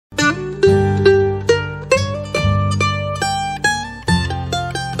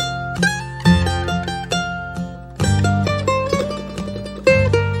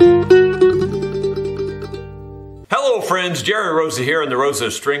friends, Jerry Rosa here in the Rosa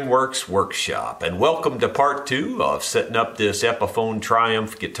Stringworks Workshop, and welcome to part 2 of setting up this Epiphone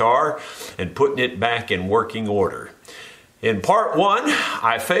Triumph guitar and putting it back in working order. In part 1,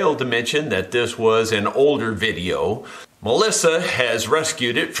 I failed to mention that this was an older video. Melissa has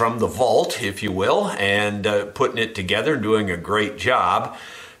rescued it from the vault, if you will, and putting it together and doing a great job.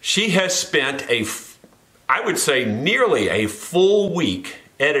 She has spent I would say nearly a full week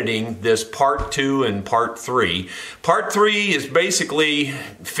editing this part 2 and part 3. Part 3 is basically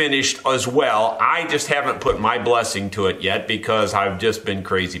finished as well. I just haven't put my blessing to it yet because I've just been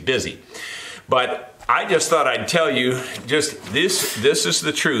crazy busy. But I just thought I'd tell you, just this is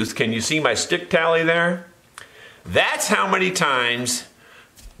the truth. Can you see my stick tally there? That's how many times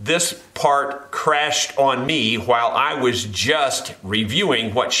this part crashed on me while I was just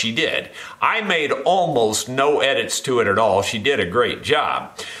reviewing what she did. I made almost no edits to it at all. She did a great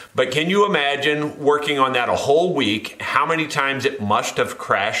job. But can you imagine working on that a whole week, how many times it must have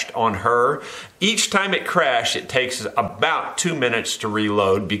crashed on her? Each time it crashed, it takes about 2 minutes to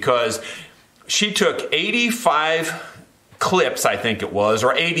reload because she took 85 clips, I think it was,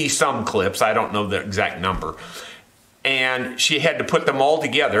 or 80 some clips, I don't know the exact number. And she had to put them all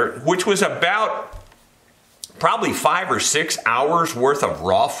together, which was about probably 5 or 6 hours worth of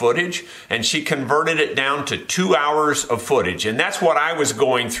raw footage, and she converted it down to 2 hours of footage, and that's what I was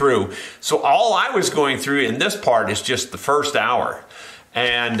going through. So all I was going through in this part is just the first hour,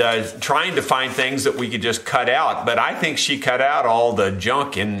 and trying to find things that we could just cut out, but I think she cut out all the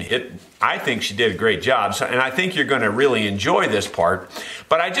junk, and I think she did a great job, and I think you're going to really enjoy this part.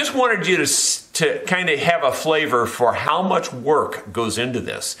 But I just wanted you to kind of have a flavor for how much work goes into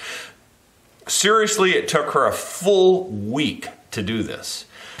this. Seriously, it took her a full week to do this.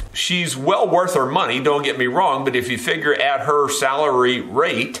 She's well worth her money, don't get me wrong, but if you figure at her salary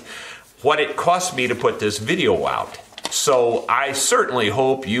rate what it cost me to put this video out. So I certainly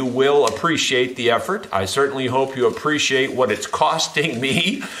hope you will appreciate the effort. I certainly hope you appreciate what it's costing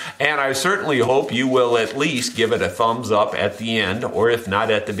me. And I certainly hope you will at least give it a thumbs up at the end, or if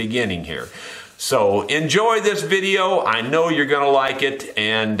not at the beginning here. So enjoy this video. I know you're going to like it,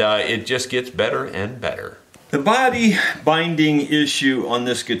 and it just gets better and better. The body binding issue on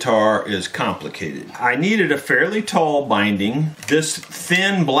this guitar is complicated. I needed a fairly tall binding. This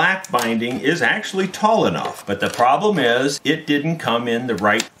thin black binding is actually tall enough, but the problem is it didn't come in the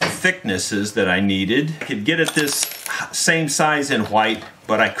right thicknesses that I needed. I could get it this same size in white,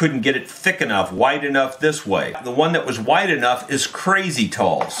 but I couldn't get it thick enough, wide enough this way. The one that was wide enough is crazy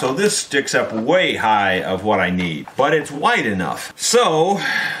tall, so this sticks up way high of what I need, but it's wide enough. So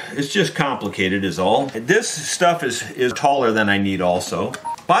it's just complicated is all. This stuff is taller than I need also.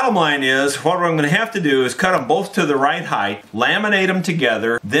 Bottom line is, what I'm going to have to do is cut them both to the right height, laminate them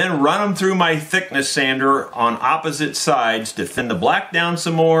together, then run them through my thickness sander on opposite sides to thin the black down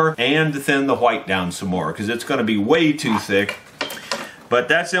some more and to thin the white down some more, because it's going to be way too thick. But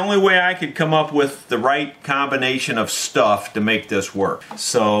that's the only way I could come up with the right combination of stuff to make this work.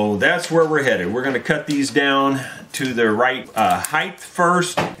 So that's where we're headed. We're going to cut these down to the right height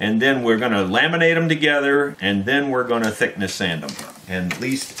first, and then we're going to laminate them together, and then we're going to thickness sand them. And at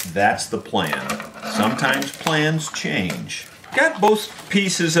least that's the plan. Sometimes plans change. Got both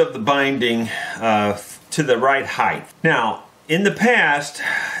pieces of the binding to the right height. Now, in the past,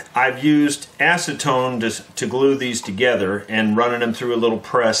 I've used acetone to glue these together and running them through a little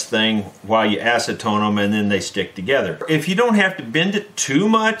press thing while you acetone them, and then they stick together. If you don't have to bend it too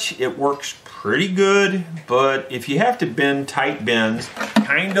much, it works pretty good, but if you have to bend tight bends,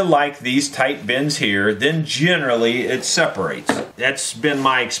 kind of like these tight bends here, then generally it separates. That's been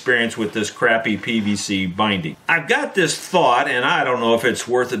my experience with this crappy PVC binding. I've got this thought, and I don't know if it's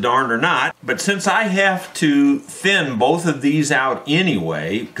worth a darn or not, but since I have to thin both of these out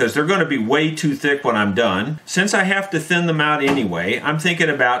anyway, because they're going to be way too thick when I'm done, since I have to thin them out anyway, I'm thinking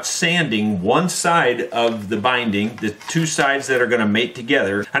about sanding one side of the binding, the two sides that are going to mate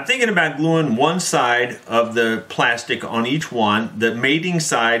together. I'm thinking about gluing one side of the plastic on each one, the mating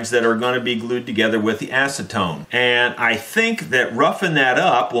sides that are going to be glued together with the acetone. And I think that roughing that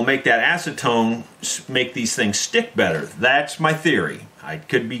up will make that acetone make these things stick better. That's my theory. I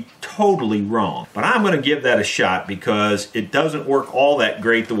could be totally wrong, but I'm going to give that a shot because it doesn't work all that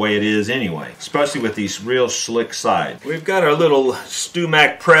great the way it is anyway, especially with these real slick sides. We've got our little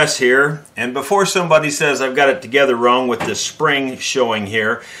Stumac press here, and before somebody says I've got it together wrong with the spring showing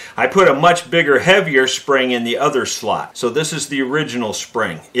here, I put a much bigger, heavier spring in the other slot. So this is the original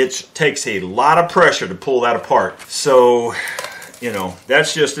spring. It takes a lot of pressure to pull that apart. So you know,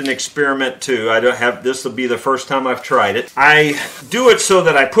 that's just an experiment too. I don't have, this will be the first time I've tried it. I do it so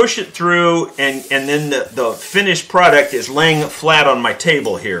that I push it through and then the finished product is laying flat on my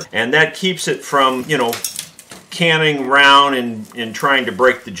table here. And that keeps it from, you know, canting round and trying to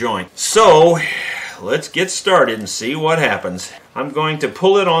break the joint. So let's get started and see what happens. I'm going to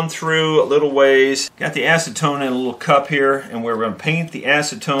pull it on through a little ways. Got the acetone in a little cup here, and we're going to paint the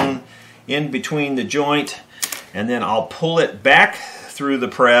acetone in between the joint, and then I'll pull it back through the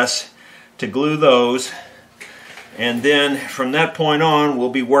press to glue those, and then from that point on we'll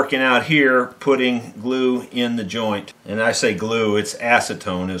be working out here putting glue in the joint. And I say glue, it's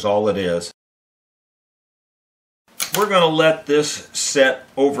acetone is all it is. We're going to let this set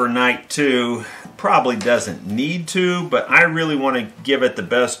overnight too. Probably doesn't need to, but I really want to give it the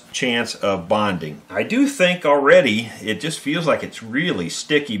best chance of bonding. I do think already it just feels like it's really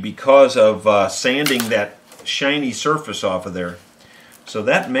sticky because of sanding that shiny surface off of there. So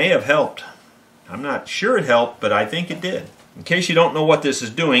that may have helped. I'm not sure it helped, but I think it did. In case you don't know what this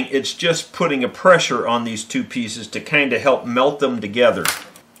is doing, it's just putting a pressure on these two pieces to kind of help melt them together.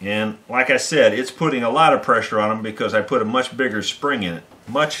 And like I said, it's putting a lot of pressure on them because I put a much bigger spring in it.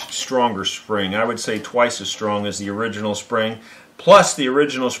 Much stronger spring. I would say twice as strong as the original spring. Plus the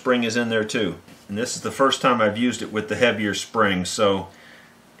original spring is in there too. And this is the first time I've used it with the heavier spring. So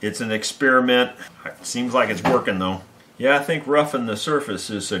it's an experiment. It seems like it's working though. Yeah, I think roughing the surface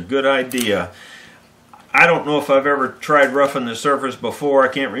is a good idea. I don't know if I've ever tried roughing the surface before, I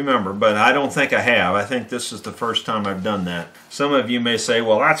can't remember, but I don't think I have. I think this is the first time I've done that. Some of you may say,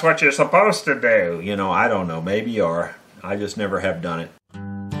 well, that's what you're supposed to do. You know, I don't know, maybe you are. I just never have done it.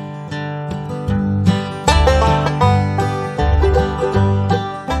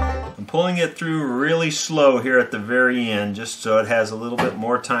 I'm pulling it through really slow here at the very end, just so it has a little bit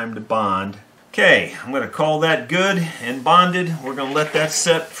more time to bond. Okay, I'm going to call that good and bonded. We're going to let that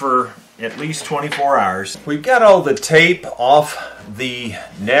set for at least 24 hours. We've got all the tape off the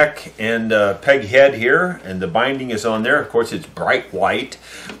neck and peg head here, and the binding is on there. Of course, it's bright white,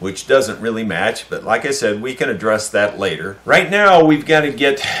 which doesn't really match, but like I said, we can address that later. Right now, we've got to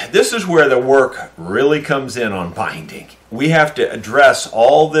get, this is where the work really comes in on binding. We have to address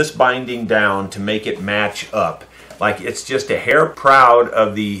all this binding down to make it match up. Like it's just a hair proud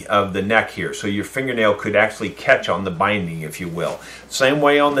of the neck here, so your fingernail could actually catch on the binding, if you will. Same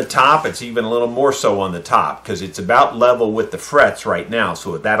way on the top, it's even a little more so on the top because it's about level with the frets right now,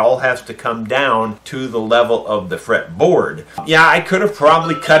 so that all has to come down to the level of the fretboard. Yeah, I could have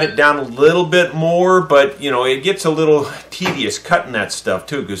probably cut it down a little bit more, but you know, it gets a little tedious cutting that stuff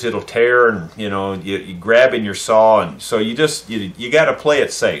too because it'll tear, and you know, you grab in your saw, and so you got to play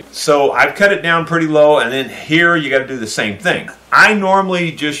it safe. So I've cut it down pretty low, and then here you got to do the same thing. I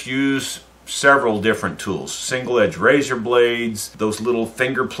normally just use several different tools. Single edge razor blades, those little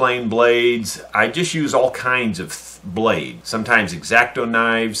finger plane blades. I just use all kinds of blades, sometimes X-Acto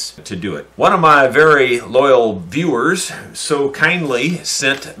knives to do it. One of my very loyal viewers so kindly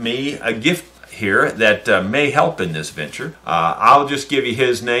sent me a gift here that may help in this venture. I'll just give you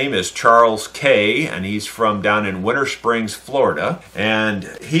his name is Charles K, and he's from down in Winter Springs, Florida, and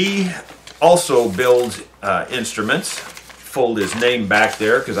he also builds instruments. Fold his name back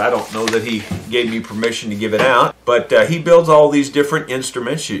there because I don't know that he gave me permission to give it out, but he builds all these different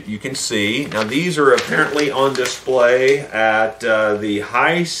instruments you can see. Now these are apparently on display at the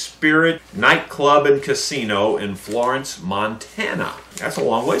High Spirit Nightclub and Casino in Florence, Montana. That's a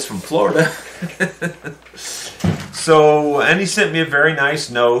long ways from Florida. So, and he sent me a very nice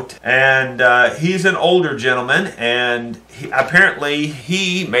note, and he's an older gentleman, and apparently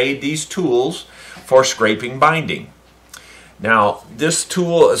he made these tools for scraping binding. Now, this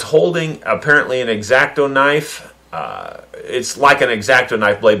tool is holding apparently an X-Acto knife. It's like an X-Acto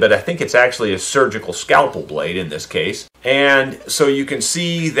knife blade, but I think it's actually a surgical scalpel blade in this case. And so you can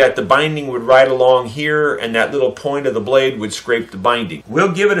see that the binding would ride along here, and that little point of the blade would scrape the binding.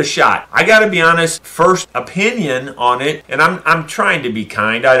 We'll give it a shot. I gotta be honest, first opinion on it, and I'm trying to be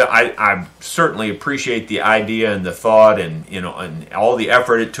kind. I certainly appreciate the idea and the thought, and you know, and all the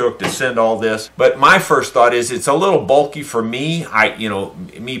effort it took to send all this. But my first thought is it's a little bulky for me.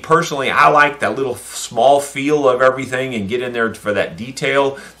 Me personally, I like that little small feel of everything and get in there for that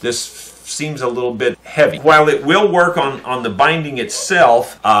detail. This seems a little bit heavy. While it will work on the binding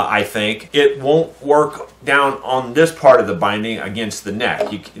itself, I think, it won't work down on this part of the binding against the neck.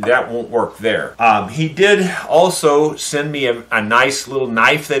 That won't work there. He did also send me a nice little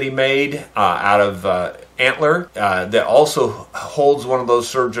knife that he made out of antler that also holds one of those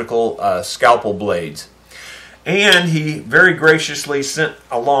surgical scalpel blades. And he very graciously sent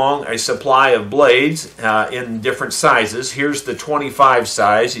along a supply of blades in different sizes. Here's the 25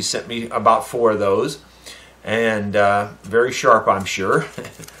 size. He sent me about 4 of those. And very sharp, I'm sure.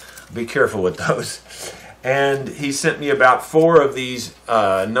 Be careful with those. And he sent me about 4 of these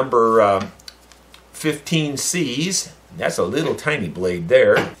number 15Cs. That's a little tiny blade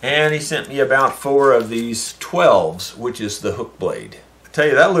there. And he sent me about 4 of these 12s, which is the hook blade. Tell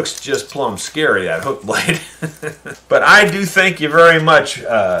you, that looks just plumb scary, that hook blade. But I do thank you very much,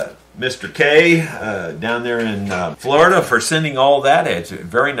 Mr. K, down there in Florida, for sending all that. It's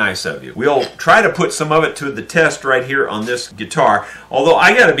very nice of you. We'll try to put some of it to the test right here on this guitar. Although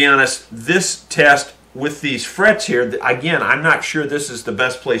I got to be honest, this test with these frets here, again, I'm not sure this is the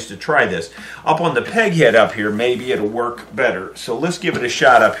best place to try this. Up on the peg head up here, maybe it'll work better. So let's give it a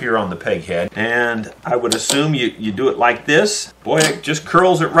shot up here on the peg head. And I would assume you do it like this. Boy, it just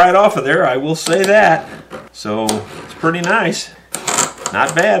curls it right off of there, I will say that. So it's pretty nice.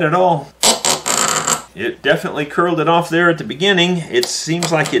 Not bad at all. It definitely curled it off there at the beginning. It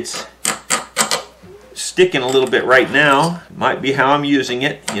seems like it's sticking a little bit right now. Might be how I'm using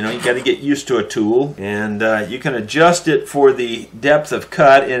it. You know, you got to get used to a tool, and you can adjust it for the depth of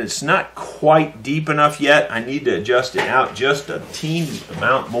cut, and it's not quite deep enough yet. I need to adjust it out just a teeny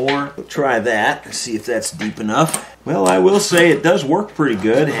amount more. We'll try that and see if that's deep enough. Well, I will say it does work pretty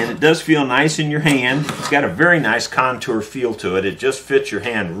good, and it does feel nice in your hand. It's got a very nice contour feel to it. It just fits your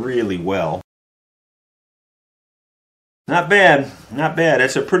hand really well. Not bad, not bad.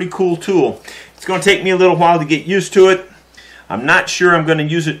 It's a pretty cool tool. It's going to take me a little while to get used to it. I'm not sure I'm going to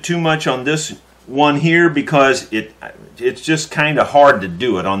use it too much on this one here because it's just kind of hard to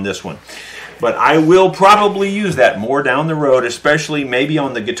do it on this one. But I will probably use that more down the road, especially maybe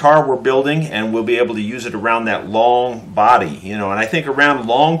on the guitar we're building, and we'll be able to use it around that long body, you know. And I think around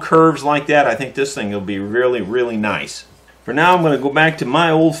long curves like that, I think this thing will be really, really nice. For now, I'm going to go back to my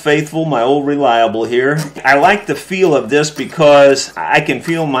old faithful, my old reliable here. I like the feel of this because I can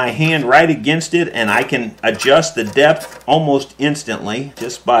feel my hand right against it, and I can adjust the depth almost instantly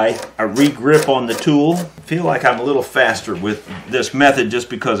just by a re-grip on the tool. I feel like I'm a little faster with this method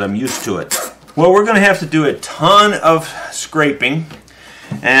just because I'm used to it. Well, we're going to have to do a ton of scraping,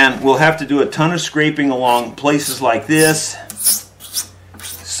 and we'll have to do a ton of scraping along places like this.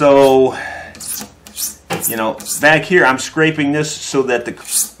 So, you know, back here I'm scraping this so that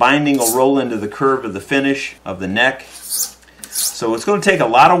the binding will roll into the curve of the finish of the neck. So it's going to take a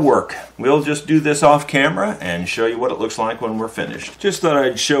lot of work. We'll just do this off camera and show you what it looks like when we're finished. Just thought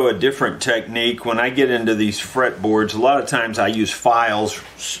I'd show a different technique. When I get into these fretboards, a lot of times I use files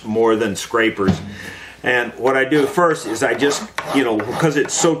more than scrapers. And what I do first is I just, you know, because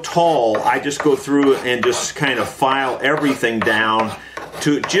it's so tall, I just go through and just kind of file everything down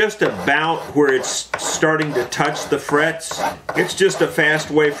to just about where it's starting to touch the frets. It's just a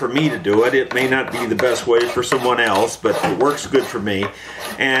fast way for me to do it. It may not be the best way for someone else, but it works good for me.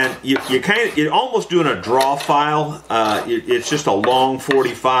 And you're almost doing a draw file. It's just a long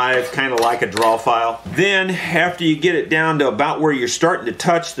 45, kind of like a draw file. Then after you get it down to about where you're starting to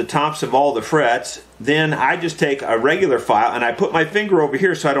touch the tops of all the frets, then I just take a regular file and I put my finger over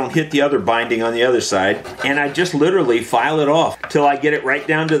here so I don't hit the other binding on the other side, and I just literally file it off till I get it right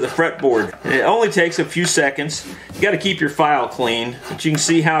down to the fretboard. And it only takes a few seconds. You got to keep your file clean, but you can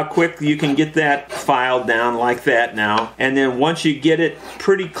see how quick you can get that filed down like that now. And then once you get it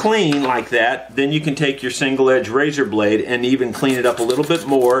pretty clean like that, then you can take your single edge razor blade and even clean it up a little bit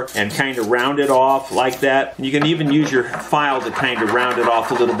more and kind of round it off like that. You can even use your file to kind of round it off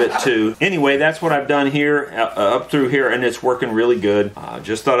a little bit too. Anyway, that's what I've done here up through here, and it's working really good.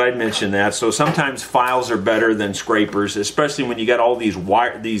 Just thought I'd mention that. So sometimes files are better than scrapers, especially when you got all these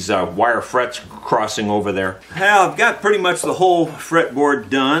wire frets crossing over there. Well, I've got pretty much the whole fretboard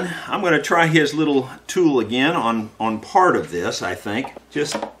done. I'm going to try his little tool again on part of this, I think,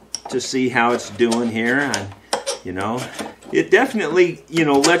 just to see how it's doing here. And, you know, it definitely, you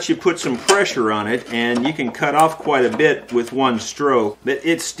know, lets you put some pressure on it, and you can cut off quite a bit with one stroke. But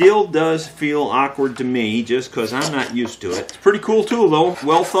it still does feel awkward to me just because I'm not used to it. It's a pretty cool tool though,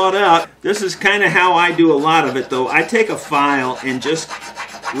 well thought out. This is kind of how I do a lot of it though. I take a file and just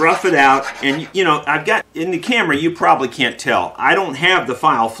rough it out, and you know, I've got, in the camera you probably can't tell, I don't have the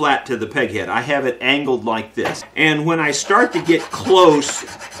file flat to the peg head. I have it angled like this. And when I start to get close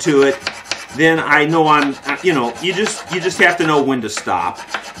to it, then I know I'm, you know, you just have to know when to stop.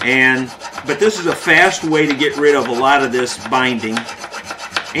 But this is a fast way to get rid of a lot of this binding.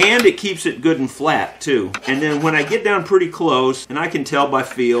 And it keeps it good and flat too. And then when I get down pretty close, and I can tell by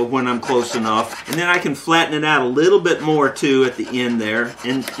feel when I'm close enough, and then I can flatten it out a little bit more too at the end there.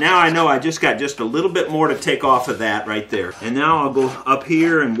 And now I know I just got just a little bit more to take off of that right there. And now I'll go up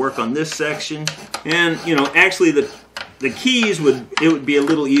here and work on this section. And you know, actually the keys it would be a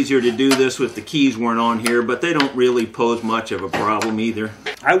little easier to do this if the keys weren't on here, but they don't really pose much of a problem either.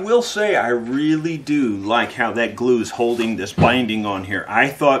 I will say I really do like how that glue is holding this binding on here. I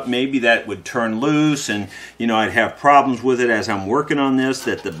thought maybe that would turn loose and you know I'd have problems with it as I'm working on this,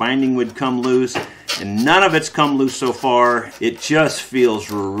 that the binding would come loose, and none of it's come loose so far. It just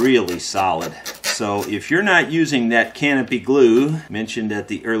feels really solid. So if you're not using that canopy glue mentioned at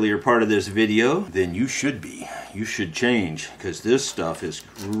the earlier part of this video, then you should be. You should change, because this stuff is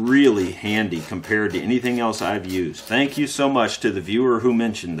really handy compared to anything else I've used. Thank you so much to the viewer who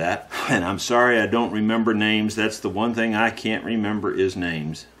mentioned that. And I'm sorry I don't remember names. That's the one thing I can't remember is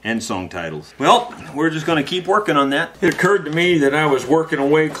names and song titles. Well, we're just going to keep working on that. It occurred to me that I was working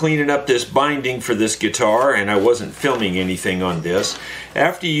away cleaning up this binding for this guitar, and I wasn't filming anything on this.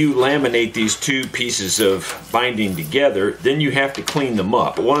 After you laminate these two pieces of binding together, then you have to clean them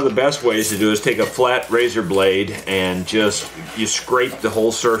up. One of the best ways to do is take a flat razor blade and just you scrape the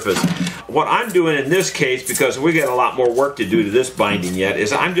whole surface. What I'm doing in this case, because we got a lot more work to do to this binding yet,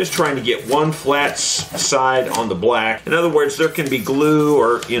 is I'm just trying to get one flat side on the black. In other words, there can be glue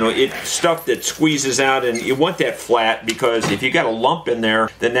or stuff that squeezes out, and you want that flat, because if you got a lump in there,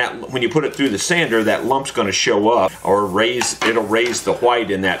 then that when you put it through the sander, that lump's going to show up or it'll raise the white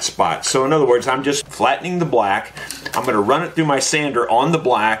in that spot. So in other words, I'm just flattening the black. I'm going to run it through my sander on the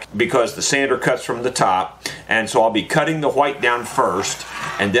black because the sander cuts from the top, and so I'll be cutting the white down first,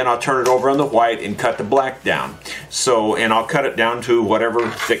 and then I'll turn it over on the white and cut the black down. So, and I'll cut it down to whatever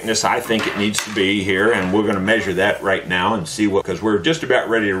thickness I think it needs to be here, and we're going to measure that right now and see what, because we're just about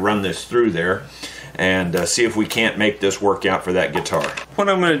ready to run this through there and see if we can't make this work out for that guitar. What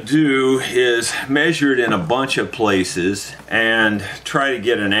I'm going to do is measure it in a bunch of places and try to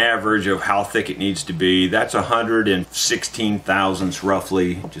get an average of how thick it needs to be. That's 116 thousandths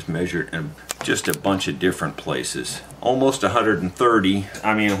roughly. Just measure it in just a bunch of different places. Almost 130.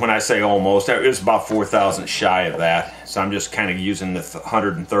 I mean, when I say almost, it's about 4 thousandths shy of that. So I'm just kind of using the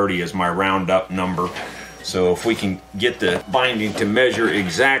 130 as my round up number. So if we can get the binding to measure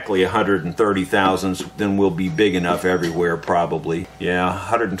exactly 130 thousandths, then we'll be big enough everywhere probably. Yeah,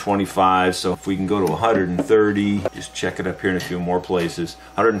 125, so if we can go to 130, just check it up here in a few more places.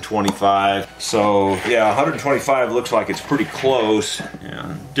 125, so yeah, 125 looks like it's pretty close.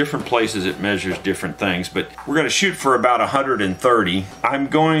 Yeah, different places it measures different things, but we're going to shoot for about 130. I'm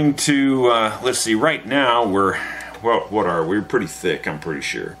going to, let's see, right now we're, well, what are we? We're pretty thick, I'm pretty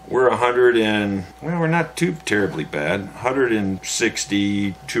sure. We're 100 and, well, we're not too terribly bad.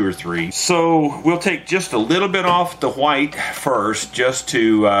 162 or 3. So we'll take just a little bit off the white first, just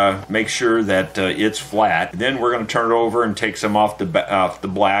to make sure that it's flat. Then we're going to turn it over and take some off the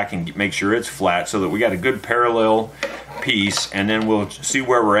black and make sure it's flat, so that we got a good parallel piece. And then we'll see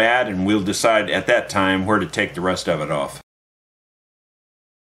where we're at, and we'll decide at that time where to take the rest of it off.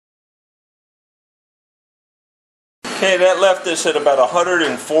 Okay, that left us at about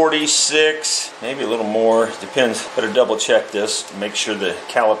 146, maybe a little more, depends. Better double check this, make sure the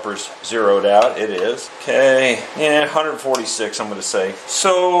caliper's zeroed out. It is. Okay, yeah, 146 I'm going to say.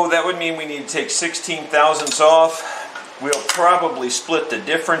 So that would mean we need to take 16 thousandths off. We'll probably split the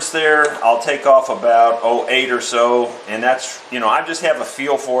difference there. I'll take off about 8 or so, and that's, I just have a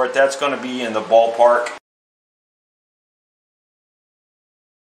feel for it. That's going to be in the ballpark.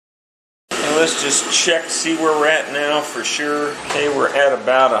 Let's just check, see where we're at now for sure. Okay, we're at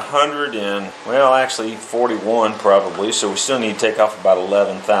about 100 and, well, actually 41 probably, so we still need to take off about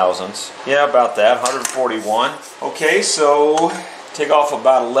 11 thousandths. Yeah, about that, 141. Okay, so take off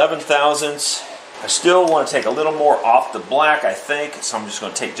about 11 thousandths. I still want to take a little more off the black, I think, so I'm just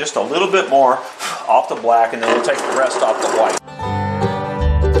going to take just a little bit more off the black, and then we'll take the rest off the white.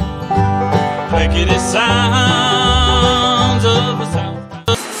 Clickety sounds of a sound.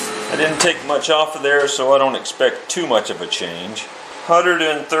 I didn't take much off of there, so I don't expect too much of a change.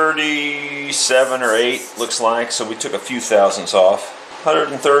 137 or 8 looks like, so we took a few thousandths off.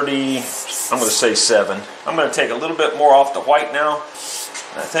 130, I'm going to say 7. I'm going to take a little bit more off the white now.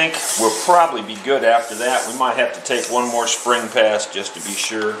 I think we'll probably be good after that. We might have to take one more spring pass just to be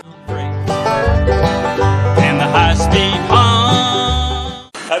sure. And the high-speed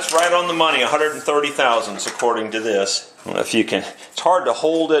hum. That's right on the money, 130 thousandths according to this. I don't know if you can, it's hard to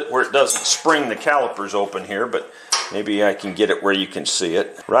hold it where it doesn't spring the calipers open here, but maybe I can get it where you can see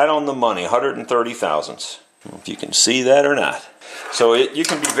it. Right on the money, 130 thousandths. if you can see that or not. So you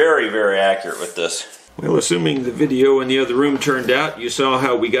can be very, very accurate with this. Well, assuming the video in the other room turned out, you saw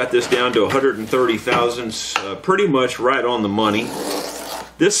how we got this down to 130 thousandths, pretty much right on the money.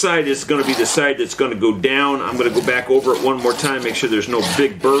 This side is going to be the side that's going to go down. I'm going to go back over it one more time, make sure there's no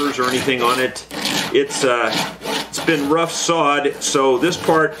big burrs or anything on it. It's been rough sawed, so this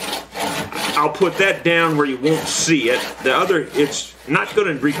part, I'll put that down where you won't see it. The other, it's not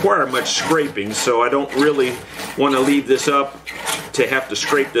going to require much scraping, so I don't really want to leave this up to have to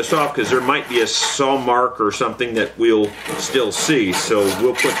scrape this off, because there might be a saw mark or something that we'll still see. So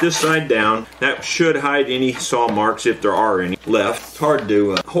we'll put this side down. That should hide any saw marks if there are any left. It's hard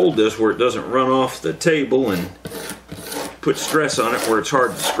to hold this where it doesn't run off the table and put stress on it where it's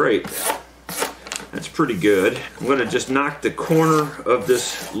hard to scrape. That's pretty good. I'm going to just knock the corner of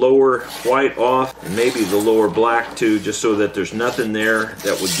this lower white off, and maybe the lower black too, just so that there's nothing there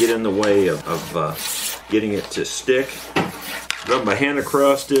that would get in the way of getting it to stick. Rub my hand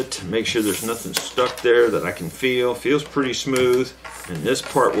across it, make sure there's nothing stuck there that I can feel. Feels pretty smooth. And this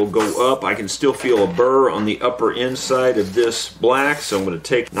part will go up. I can still feel a burr on the upper inside of this black, so I'm going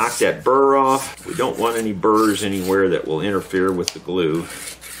to knock that burr off. We don't want any burrs anywhere that will interfere with the glue.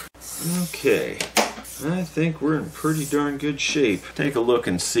 Okay, I think we're in pretty darn good shape. Take a look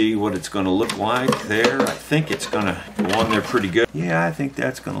and see what it's going to look like there. I think it's going to go on there pretty good. Yeah, I think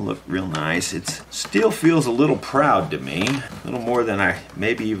that's going to look real nice. It still feels a little proud to me, a little more than I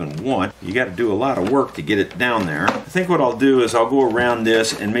maybe even want. You got to do a lot of work to get it down there. I think what I'll do is I'll go around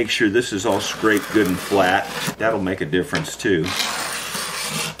this and make sure this is all scraped good and flat. That'll make a difference too.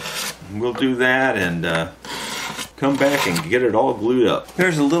 We'll do that and come back and get it all glued up.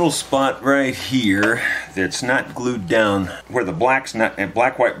 There's a little spot right here that's not glued down, where the black's not, and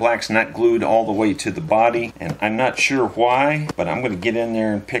white black's not glued all the way to the body, and I'm not sure why, but I'm going to get in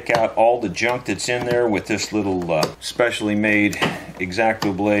there and pick out all the junk that's in there with this little specially made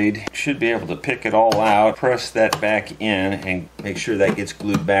X-Acto blade. Should be able to pick it all out, press that back in, and make sure that gets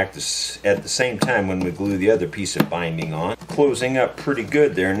glued back at the same time when we glue the other piece of binding on. Closing up pretty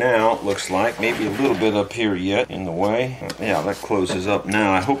good there now, it looks like. Maybe a little bit up here yet in the way. Yeah, that closes up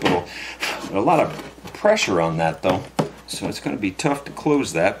now. I hope it'll... A lot of pressure on that though, so it's going to be tough to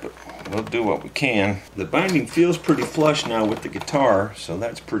close that, but we'll do what we can. The binding feels pretty flush now with the guitar, so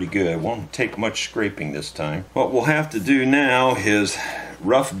that's pretty good. It won't take much scraping this time. What we'll have to do now is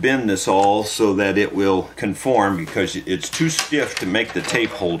rough bend this all so that it will conform, because it's too stiff to make the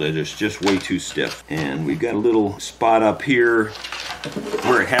tape hold it. It's just way too stiff. And we've got a little spot up here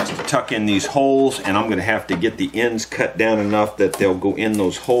where it has to tuck in these holes, and I'm going to have to get the ends cut down enough that they'll go in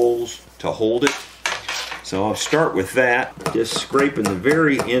those holes to hold it. So I'll start with that, just scraping the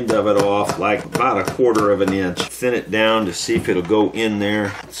very end of it off, like about 1/4 of an inch. Thin it down to see if it'll go in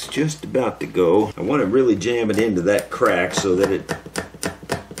there. It's just about to go. I want to really jam it into that crack so that it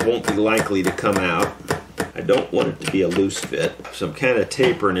won't be likely to come out. I don't want it to be a loose fit, so I'm kind of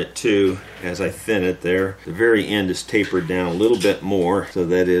tapering it too as I thin it there. The very end is tapered down a little bit more so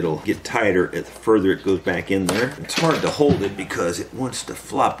that it'll get tighter the further it goes back in there. It's hard to hold it because it wants to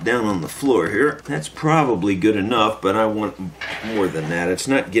flop down on the floor here. That's probably good enough, but I want more than that. It's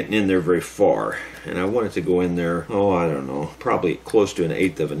not getting in there very far, and I want it to go in there, oh, I don't know, probably close to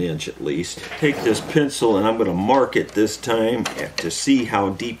 1/8 of an inch at least. Take this pencil and I'm going to mark it this time to see how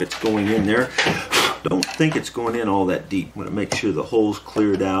deep it's going in there. Don't think it's going in all that deep. I'm going to make sure the hole's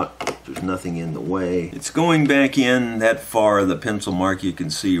cleared out. There's nothing in the way. It's going back in that far, the pencil mark you can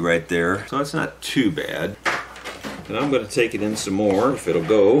see right there. So it's not too bad. And I'm going to take it in some more if it'll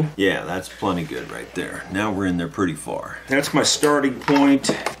go. Yeah, that's plenty good right there. Now we're in there pretty far. That's my starting point.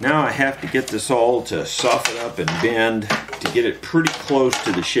 Now I have to get this all to soften up and bend to get it pretty close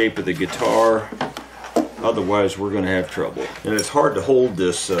to the shape of the guitar. Otherwise, we're going to have trouble. And it's hard to hold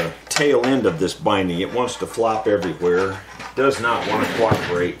this tail end of this binding. It wants to flop everywhere. It does not want to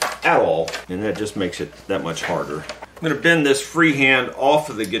cooperate at all. And that just makes it that much harder. I'm going to bend this freehand off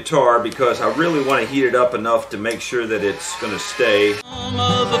of the guitar because I really want to heat it up enough to make sure that it's going to stay.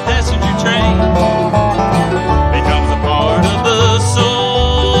 Of a passenger train becomes a part of the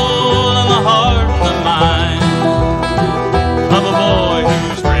soul and the heart and the mind of a boy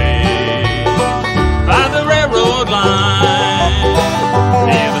who's raised by the railroad line.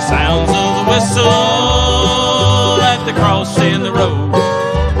 Hear the sounds of the whistle at the crossing the road,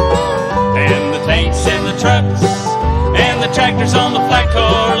 and the tanks and the trucks and the tractors on the flat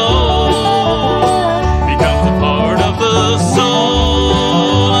car load becomes a part of the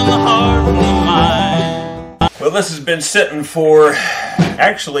soul and the heart and the mind. Well, this has been sitting for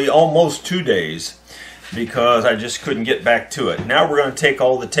actually almost 2 days. because I just couldn't get back to it. Now we're going to take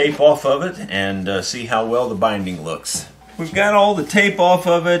all the tape off of it and see how well the binding looks. We've got all the tape off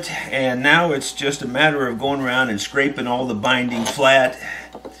of it, and now it's just a matter of going around and scraping all the binding flat.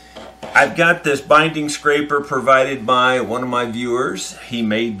 I've got this binding scraper provided by one of my viewers. He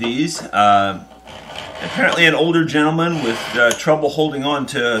made these. Apparently an older gentleman with trouble holding on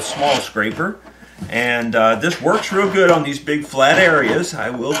to a small scraper. And this works real good on these big flat areas, I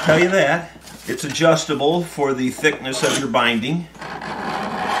will tell you that. It's adjustable for the thickness of your binding.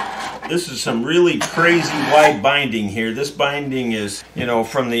 This is some really crazy wide binding here. This binding is, you know,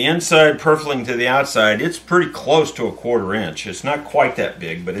 from the inside purfling to the outside, it's pretty close to a 1/4 inch. It's not quite that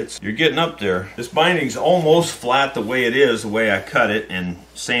big, but you're getting up there. This binding's almost flat the way it is, the way I cut it and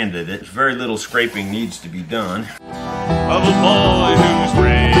sanded it. Very little scraping needs to be done. Of a boy who's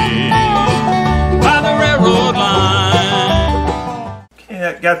raised by the railroad line. Okay,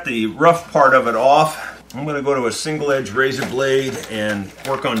 I got the rough part of it off. I'm going to go to a single edge razor blade and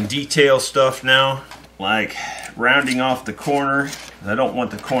work on detail stuff now, like rounding off the corner. I don't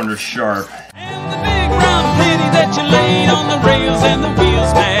want the corners sharp. And the big round penny that you laid on the rails and the wheels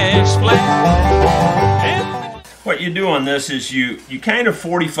smashed flat. What you do on this is you kind of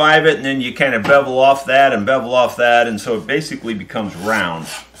 45 it, and then you kind of bevel off that, and so it basically becomes round.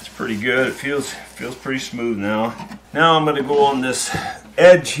 It's pretty good. It feels pretty smooth now. Now I'm going to go on this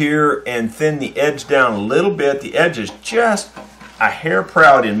edge here and thin the edge down a little bit. The edge is just a hair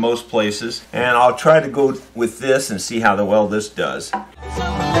proud in most places, and I'll try to go with this and see how well this does. So the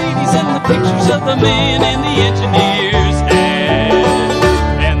ladies and the pictures of the men and the engineers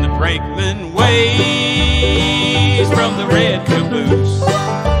and the brakeman waves from the red caboose.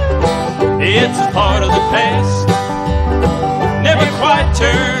 It's a part of the past, never quite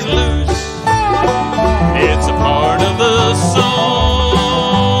turned loose. It's a part of the soul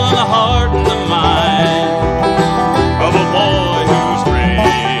and the heart and the mind of a boy who's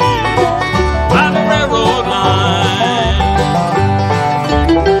raised by the railroad line.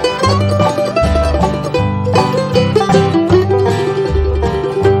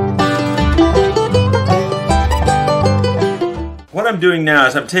 What I'm doing now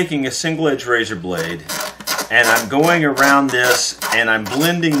is I'm taking a single edge razor blade and I'm going around this and I'm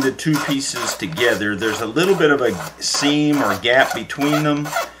blending the two pieces together. There's a little bit of a seam or gap between them.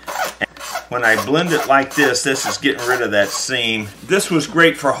 When I blend it like this is getting rid of that seam. This was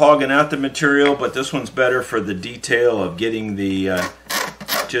great for hogging out the material, but this one's better for the detail of getting the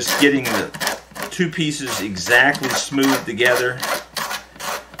just getting the two pieces exactly smooth together.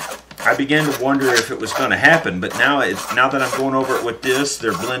 I began to wonder if it was going to happen, but now that I'm going over it with this,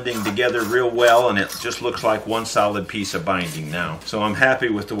 they're blending together real well, and it just looks like one solid piece of binding now. So I'm happy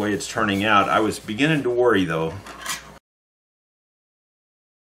with the way it's turning out. I was beginning to worry though.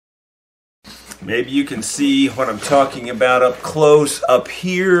 Maybe you can see what I'm talking about up close. Up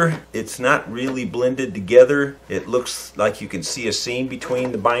here, it's not really blended together. It looks like you can see a seam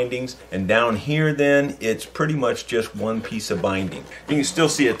between the bindings. And down here then, it's pretty much just one piece of binding. You can still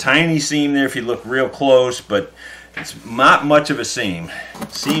see a tiny seam there if you look real close, but it's not much of a seam.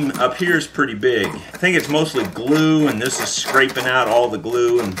 Seam up here is pretty big. I think it's mostly glue, and this is scraping out all the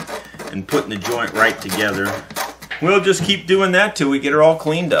glue and putting the joint right together. We'll just keep doing that till we get her all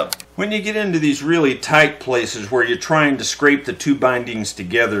cleaned up. When you get into these really tight places where you're trying to scrape the two bindings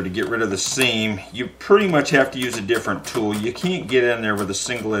together to get rid of the seam, you pretty much have to use a different tool. You can't get in there with a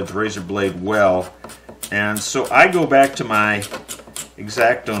single edge razor blade well. And so I go back to my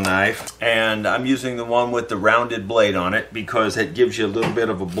X-Acto knife, and I'm using the one with the rounded blade on it because it gives you a little bit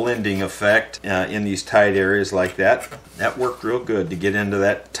of a blending effect in these tight areas like that. That worked real good to get into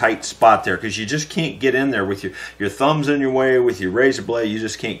that tight spot there, because you just can't get in there with your thumbs in your way with your razor blade. You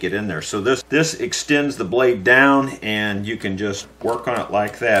just can't get in there. So this extends the blade down, and you can just work on it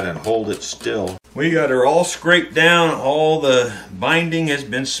like that and hold it still. We got her all scraped down. All the binding has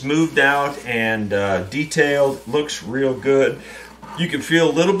been smoothed out and detailed. Looks real good. You can feel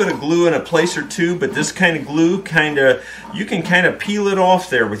a little bit of glue in a place or two, but this kind of glue you can kind of peel it off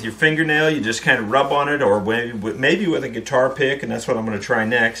there with your fingernail. You just kind of rub on it, or maybe with a guitar pick, and that's what I'm going to try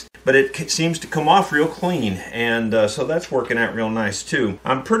next. But it seems to come off real clean, and so that's working out real nice too.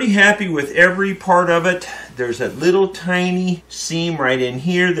 I'm pretty happy with every part of it. there's a little tiny seam right in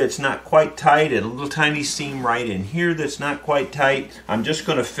here that's not quite tight, and a little tiny seam right in here that's not quite tight. I'm just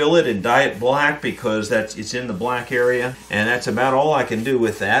going to fill it and dye it black because it's in the black area, and that's about all I can do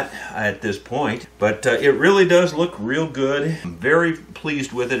with that at this point. But it really does look real good. I'm very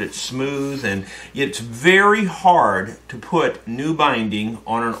pleased with it. It's smooth, and it's very hard to put new binding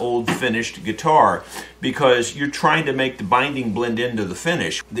on an old finished guitar because you're trying to make the binding blend into the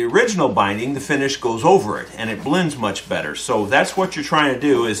finish. The original binding, the finish goes over it and it blends much better. So that's what you're trying to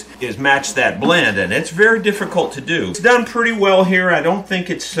do is match that blend, and it's very difficult to do. It's done pretty well here. I don't think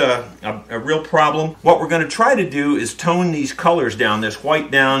it's a real problem. What we're going to try to do is tone these colors down, this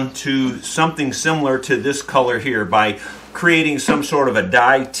white down to something similar to this color here by creating some sort of a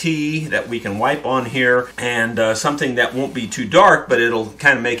dye tee that we can wipe on here, and something that won't be too dark, but it'll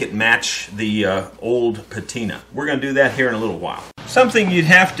kind of make it match the old patina. We're going to do that here in a little while. Something you'd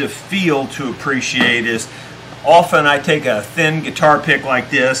have to feel to appreciate is often I take a thin guitar pick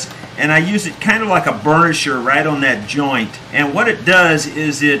like this and I use it kind of like a burnisher right on that joint, and what it does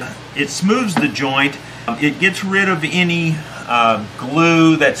is it smooths the joint. It gets rid of any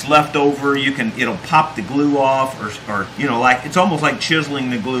glue that's left over. It'll pop the glue off, or like it's almost like chiseling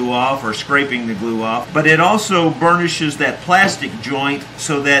the glue off or scraping the glue off. But it also burnishes that plastic joint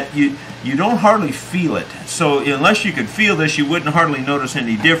so that you don't hardly feel it. So unless you could feel this, you wouldn't hardly notice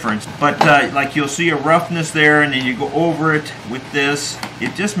any difference. But like you'll see a roughness there, and then you go over it with this.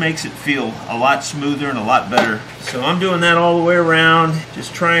 It just makes it feel a lot smoother and a lot better. So I'm doing that all the way around,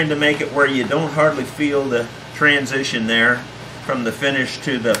 just trying to make it where you don't hardly feel the transition there from the finish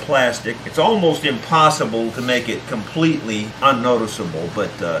to the plastic. It's almost impossible to make it completely unnoticeable,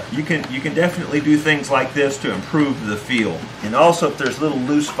 but you can definitely do things like this to improve the feel. And also, if there's little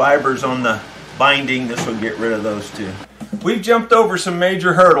loose fibers on the binding, this will get rid of those too. We've jumped over some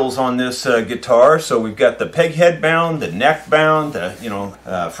major hurdles on this guitar. So we've got the peg head bound, the neck bound, the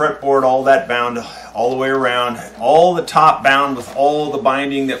fretboard, all that bound all the way around, all the top bound with all the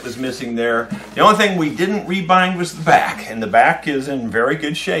binding that was missing there. The only thing we didn't rebind was the back, and the back is in very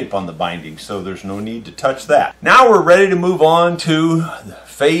good shape on the binding, so there's no need to touch that. Now we're ready to move on to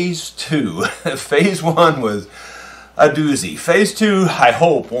phase 2. Phase 1 was a doozy. Phase 2, I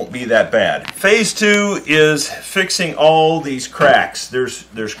hope, won't be that bad. Phase 2 is fixing all these cracks.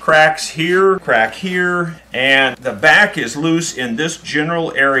 There's cracks here, crack here, and the back is loose in this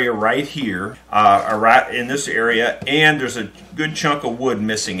general area right here, right in this area, and there's a good chunk of wood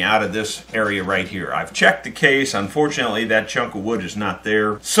missing out of this area right here. I've checked the case. Unfortunately, that chunk of wood is not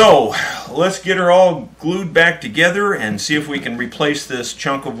there. So let's get her all glued back together and see if we can replace this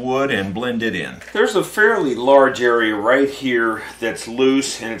chunk of wood and blend it in. There's a fairly large area right here that's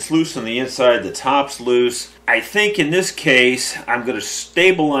loose, and it's loose on the inside. The top's loose. I think in this case, I'm going to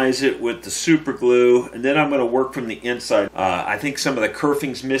stabilize it with the super glue, and then I'm going to work from the inside. I think some of the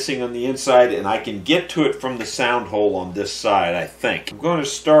kerfing's missing on the inside, and I can get to it from the sound hole on this side, I think. I'm going to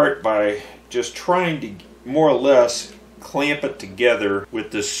start by just trying to more or less clamp it together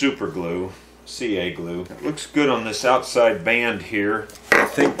with this super glue, CA glue. It looks good on this outside band here. I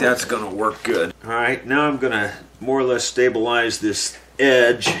think that's going to work good. Alright, now I'm going to more or less stabilize this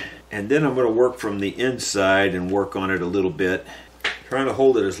edge, and then I'm going to work from the inside and work on it a little bit. Trying to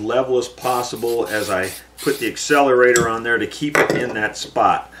hold it as level as possible as I put the accelerator on there to keep it in that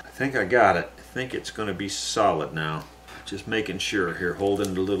spot. I think I got it. I think it's going to be solid now. Just making sure here,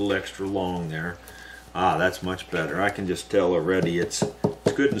 holding it a little extra long there. Ah, that's much better. I can just tell already it's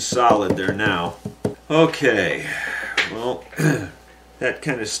good and solid there now. Okay, well, that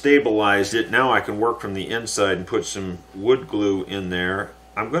kind of stabilized it. Now I can work from the inside and put some wood glue in there.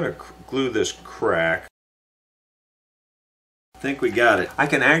 I'm going to glue this crack. I think we got it. I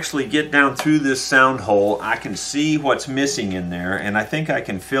can actually get down through this sound hole. I can see what's missing in there, and I think I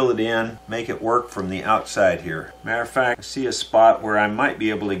can fill it in, make it work from the outside here. Matter of fact, I see a spot where I might be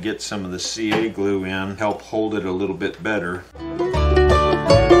able to get some of the CA glue in, help hold it a little bit better.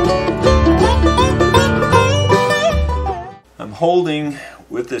 I'm holding,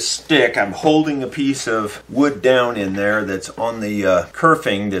 with this stick, I'm holding a piece of wood down in there that's on the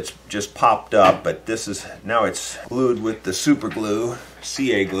kerfing that's just popped up, but this is, now it's glued with the super glue,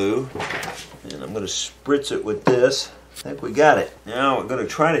 CA glue, and I'm going to spritz it with this. I think we got it. Now we're going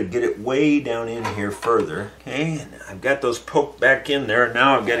to try to get it way down in here further. Okay, and I've got those poked back in there.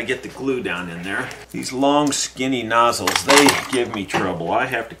 Now I've got to get the glue down in there. These long skinny nozzles, they give me trouble. I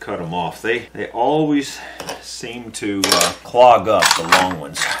have to cut them off. They always seem to clog up, the long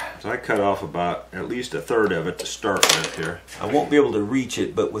ones. So I cut off about at least a third of it to start with here. I won't be able to reach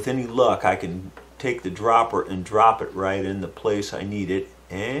it, but with any luck I can take the dropper and drop it right in the place I need it.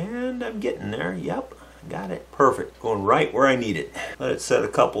 And I'm getting there, yep. Got it. Perfect. Going right where I need it. Let it set a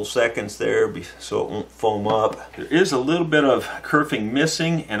couple seconds there so it won't foam up. There is a little bit of kerfing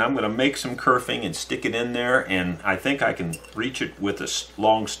missing, and I'm going to make some kerfing and stick it in there, and I think I can reach it with a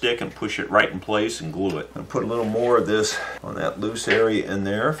long stick and push it right in place and glue it. I'm going to put a little more of this on that loose area in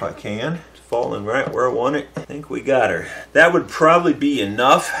there if I can. It's falling right where I want it. I think we got her. That would probably be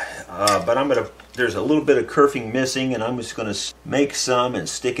enough, but there's a little bit of kerfing missing, and I'm just going to make some and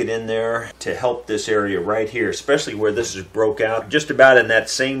stick it in there to help this area right here, especially where this is broke out. Just about in that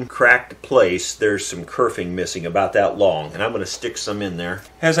same cracked place, there's some kerfing missing about that long, and I'm going to stick some in there.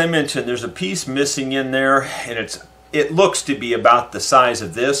 As I mentioned, there's a piece missing in there, and it looks to be about the size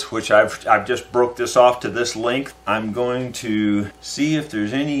of this, which I've just broke this off to this length. I'm going to see if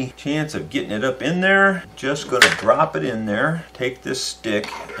there's any chance of getting it up in there. Just going to drop it in there, take this stick,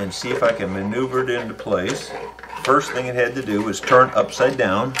 and see if I can maneuver it into place. First thing it had to do was turn upside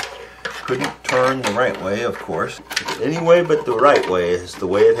down. Couldn't turn the right way, of course. Any way but the right way is the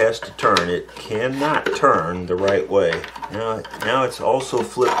way it has to turn. It cannot turn the right way. Now it's also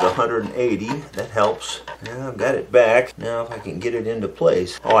flipped 180. That helps. Now I've got it back. Now if I can get it into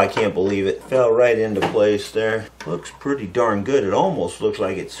place. Oh, I can't believe it. Fell right into place there. Looks pretty darn good. It almost looks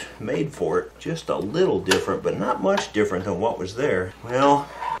like it's made for it. Just a little different, but not much different than what was there. Well,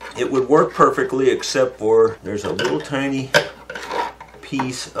 it would work perfectly except for there's a little tiny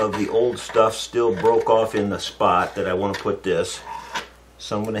piece of the old stuff still broke off in the spot that I want to put this.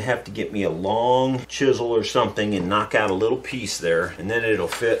 So I'm going to have to get me a long chisel or something and knock out a little piece there, and then it'll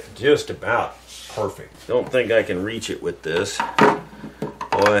fit just about perfect. Don't think I can reach it with this.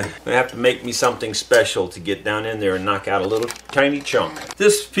 Boy, I'm going to have to make me something special to get down in there and knock out a little tiny chunk.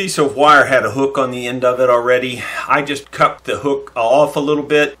 This piece of wire had a hook on the end of it already. I just cut the hook off a little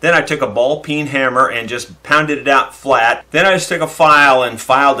bit. Then I took a ball peen hammer and just pounded it out flat. Then I just took a file and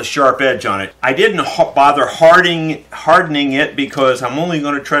filed the sharp edge on it. I didn't bother hardening it because I'm only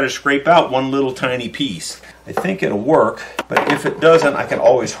going to try to scrape out one little tiny piece. I think it'll work, but if it doesn't, I can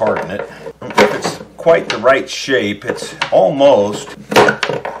always harden it. If it's quite the right shape, it's almost.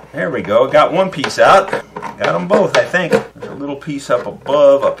 There we go. Got one piece out. Got them both, I think. There's a little piece up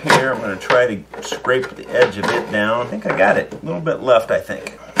above, up here. I'm going to try to scrape the edge of it down. I think I got it. A little bit left, I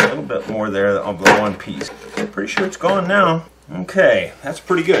think. A little bit more there of the one piece. I'm pretty sure it's gone now. Okay, that's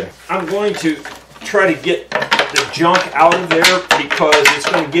pretty good. I'm going to try to get the junk out of there because it's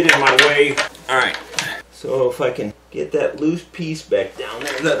going to get in my way. All right. So if I can get that loose piece back down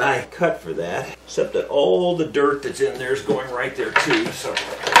there that I cut for that, except that all the dirt that's in there is going right there too, so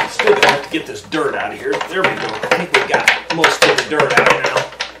I'm still going to have to get this dirt out of here. There we go. I think we got most of the dirt out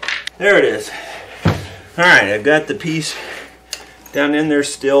now. There it is. Alright, I've got the piece down in there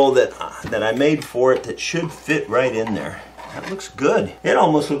still that I made for it that should fit right in there. That looks good. It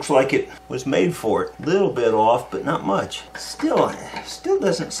almost looks like it was made for it. A little bit off, but not much. Still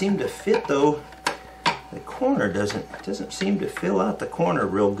doesn't seem to fit though. The corner doesn't seem to fill out the corner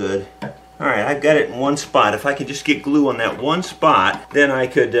real good. Alright, I've got it in one spot. If I can just get glue on that one spot, then I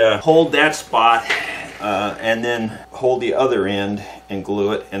could hold that spot and then hold the other end and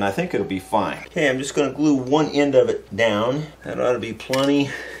glue it, and I think it'll be fine. Okay, I'm just going to glue one end of it down. That ought to be plenty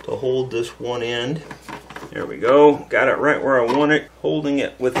to hold this one end. There we go. Got it right where I want it. Holding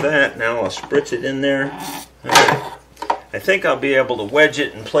it with that. Now I'll spritz it in there. Alright. I think I'll be able to wedge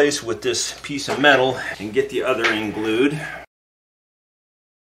it in place with this piece of metal and get the other end glued.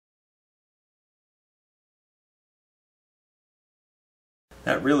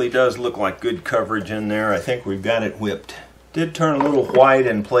 That really does look like good coverage in there. I think we've got it whipped. Did turn a little white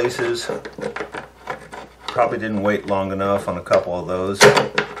in places. Probably didn't wait long enough on a couple of those.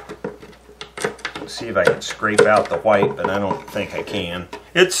 Let's see if I can scrape out the white, but I don't think I can.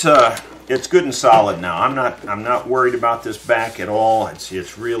 It's good and solid now. I'm not worried about this back at all.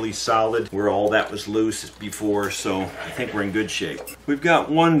 It's really solid where all that was loose before, so I think we're in good shape. We've got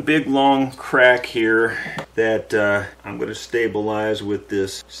one big long crack here that I'm going to stabilize with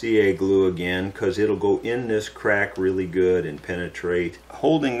this CA glue again because it'll go in this crack really good and penetrate.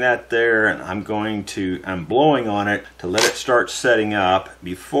 Holding that there, and I'm blowing on it to let it start setting up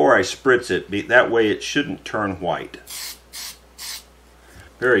before I spritz it. That way it shouldn't turn white.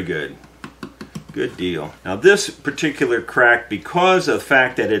 Very good. Good deal. Now this particular crack, because of the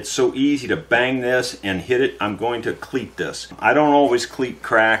fact that it's so easy to bang this and hit it, I'm going to cleat this. I don't always cleat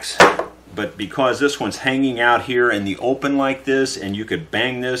cracks, but because this one's hanging out here in the open like this and you could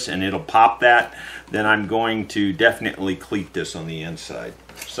bang this and it'll pop that, then I'm going to definitely cleat this on the inside.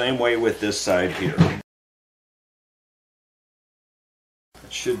 Same way with this side here.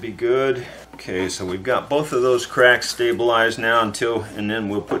 Should be good. Okay, so we've got both of those cracks stabilized now and then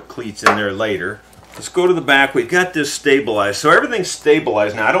we'll put cleats in there later. Let's go to the back. We've got this stabilized. So everything's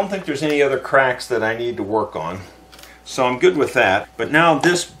stabilized now. I don't think there's any other cracks that I need to work on. So I'm good with that. But now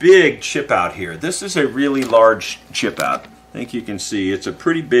this big chip out here. This is a really large chip out. I think you can see it's a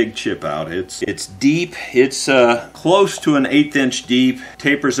pretty big chip out. It's deep. It's close to an 1/8 inch deep.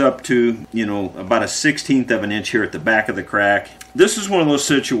 Tapers up to, you know, about a 1/16 of an inch here at the back of the crack. This is one of those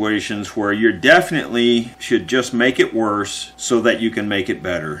situations where you definitely should just make it worse so that you can make it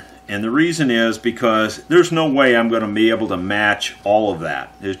better. And the reason is because there's no way I'm going to be able to match all of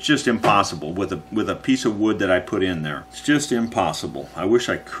that. It's just impossible with a piece of wood that I put in there. It's just impossible. I wish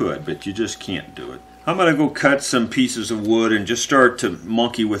I could, but you just can't do it. I'm going to go cut some pieces of wood and just start to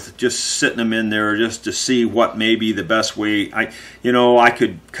monkey with just sitting them in there just to see what may be the best way. I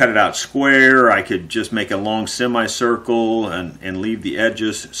could cut it out square. I could just make a long semicircle and leave the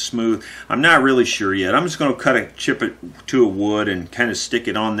edges smooth. I'm not really sure yet. I'm just going to chip it to a wood and kind of stick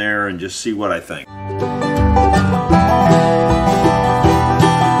it on there and just see what I think.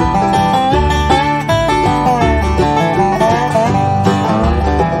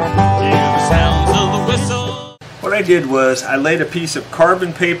 What I did was I laid a piece of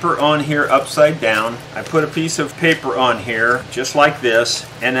carbon paper on here upside down. I put a piece of paper on here just like this,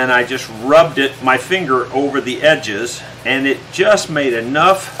 and then I just rubbed my finger over the edges, and it just made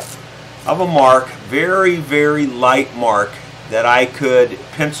enough of a mark, very, very light mark, that I could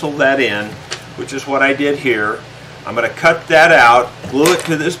pencil that in, which is what I did here. I'm going to cut that out, glue it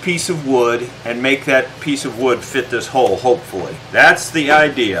to this piece of wood, and make that piece of wood fit this hole, hopefully. That's the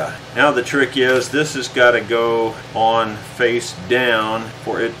idea. Now the trick is this has got to go on face down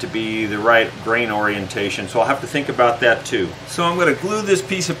for it to be the right grain orientation, so I'll have to think about that too. So I'm going to glue this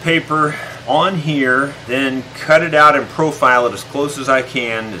piece of paper on here, then cut it out and profile it as close as I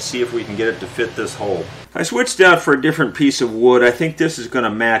can to see if we can get it to fit this hole. I switched out for a different piece of wood. I think this is going to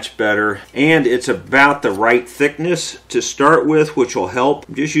match better, and it's about the right thickness to start with, which will help.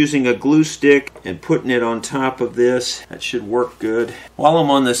 I'm just using a glue stick and putting it on top of this. That should work good. While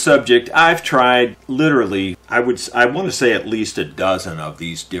I'm on the subject, I've tried literally, I want to say at least a dozen of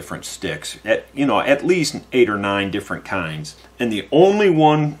these different sticks. At least 8 or 9 different kinds. And the only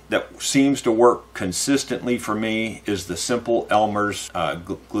one that seems to work consistently for me is the Simple Elmer's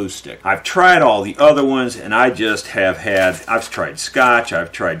glue stick. I've tried all the other ones, and I just I've tried Scotch,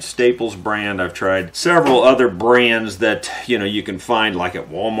 I've tried Staples brand, I've tried several other brands that you can find like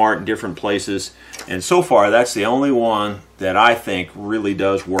at Walmart and different places. And so far, that's the only one that I think really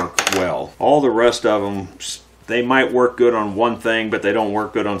does work well. All the rest of them, they might work good on one thing, but they don't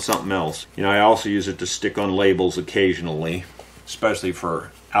work good on something else. I also use it to stick on labels occasionally, especially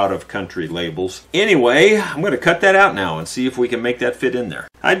for out-of-country labels. Anyway, I'm going to cut that out now and see if we can make that fit in there.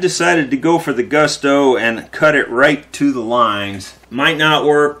 I decided to go for the gusto and cut it right to the lines. Might not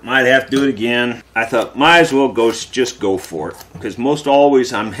work, might have to do it again. I thought might as well just go for it, because most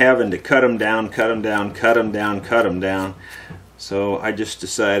always I'm having to cut them down, cut them down, cut them down, cut them down. So I just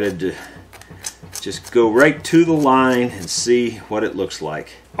decided to just go right to the line and see what it looks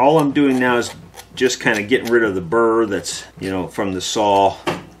like. All I'm doing now is just kind of getting rid of the burr that's, from the saw,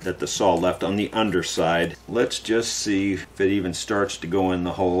 that the saw left on the underside. Let's just see if it even starts to go in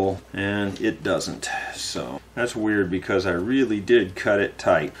the hole, and it doesn't. So that's weird because I really did cut it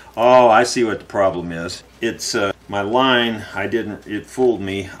tight. Oh, I see what the problem is. It's my line, it fooled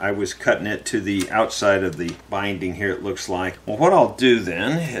me. I was cutting it to the outside of the binding here, it looks like. Well, what I'll do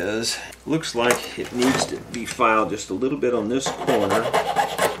then is, looks like it needs to be filed just a little bit on this corner.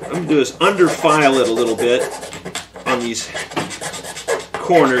 What I'm going to do is underfile it a little bit on these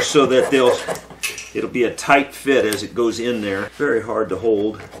corners so that it'll be a tight fit as it goes in there. Very hard to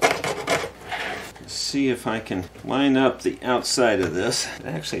hold. Let's see if I can line up the outside of this. It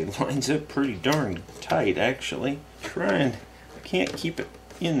actually lines up pretty darn tight, actually. I can't keep it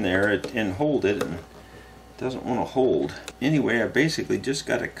in there and hold it, and it doesn't want to hold. Anyway, I basically just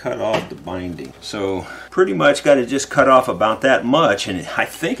got to cut off the binding. So pretty much got to just cut off about that much, and I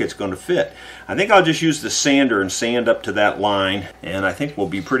think it's going to fit. I think I'll just use the sander and sand up to that line, and I think we'll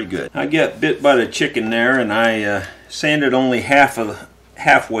be pretty good. I got bit by the chicken there, and I sanded only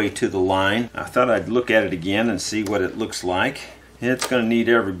halfway to the line. I thought I'd look at it again and see what it looks like. It's going to need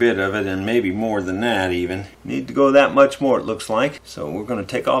every bit of it, and maybe more than that even. Need to go that much more, it looks like. So we're going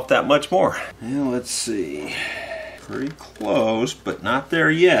to take off that much more. Now let's see. Pretty close, but not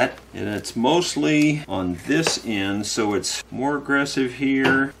there yet. And it's mostly on this end, so it's more aggressive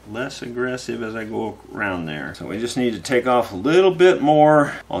here, less aggressive as I go around there. So we just need to take off a little bit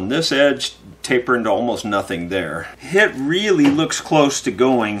more on this edge, tapering to almost nothing there. It really looks close to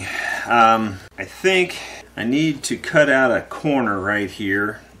going. I think I need to cut out a corner right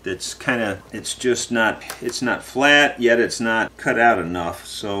here that's it's just not, it's not flat, yet it's not cut out enough.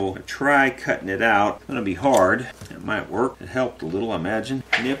 So try cutting it out. It's gonna be hard. It might work. It helped a little, I imagine.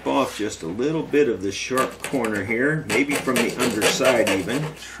 Nip off just a little bit of this sharp corner here, maybe from the underside even.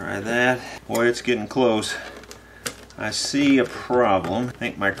 Try that. Boy, it's getting close. I see a problem. I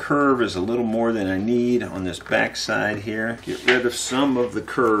think my curve is a little more than I need on this back side here. Get rid of some of the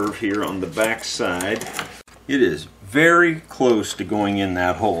curve here on the back side. It is very close to going in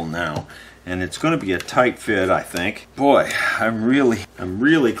that hole now, and it's going to be a tight fit, I think. Boy, I'm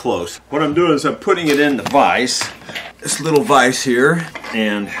really close. What I'm doing is I'm putting it in the vise, this little vise here,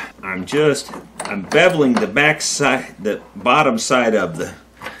 and I'm beveling the back side, the bottom side of the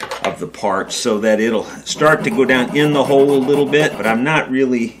part, so that it'll start to go down in the hole a little bit, but I'm not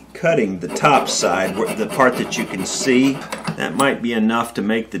really cutting the top side, the part that you can see. That might be enough to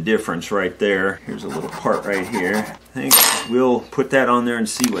make the difference right there. Here's a little part right here. I think we'll put that on there and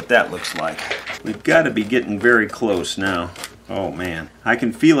see what that looks like. We've got to be getting very close now. Oh man, I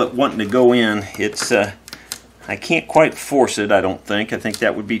can feel it wanting to go in. It's I can't quite force it, I don't think. I think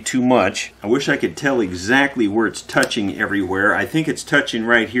that would be too much. I wish I could tell exactly where it's touching everywhere. I think it's touching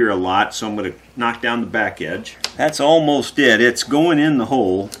right here a lot, so I'm going to knock down the back edge. That's almost it. It's going in the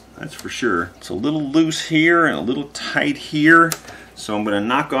hole, that's for sure. It's a little loose here and a little tight here, so I'm going to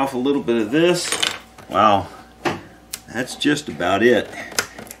knock off a little bit of this. Wow, that's just about it.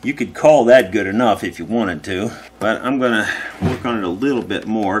 You could call that good enough if you wanted to, but I'm going to work on it a little bit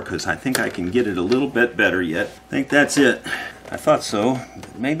more because I think I can get it a little bit better yet. I think that's it. I thought so,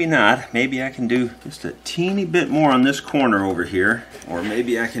 but maybe not. Maybe I can do just a teeny bit more on this corner over here, or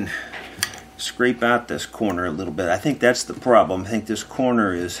maybe I can scrape out this corner a little bit. I think that's the problem. I think this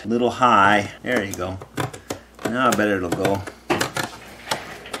corner is a little high. There you go. Now I bet it'll go.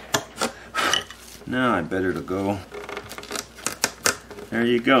 Now I bet it'll go. There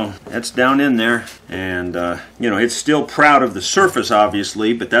you go. That's down in there. And, you know, it's still proud of the surface,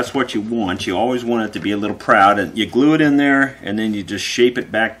 obviously, but that's what you want. You always want it to be a little proud. And you glue it in there, and then you just shape it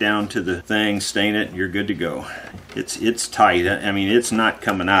back down to the thing, stain it, and you're good to go. It's tight. I mean, it's not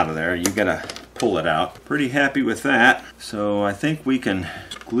coming out of there. You gotta pull it out. Pretty happy with that. So I think we can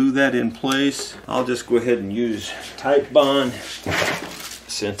glue that in place. I'll just go ahead and use Titebond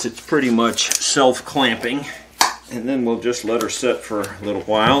since it's pretty much self-clamping. And then we'll just let her set for a little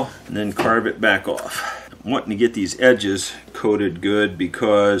while and then carve it back off. I'm wanting to get these edges coated good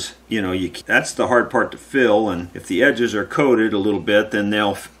because, you know, that's the hard part to fill, and if the edges are coated a little bit, then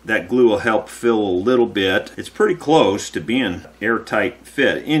that glue will help fill a little bit. It's pretty close to being airtight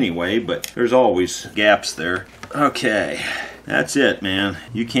fit anyway, but there's always gaps there. Okay, that's it, man.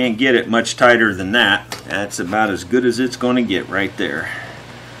 You can't get it much tighter than that. That's about as good as it's going to get right there.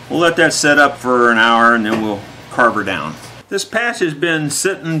 We'll let that set up for an hour and then we'll carve her down. This patch has been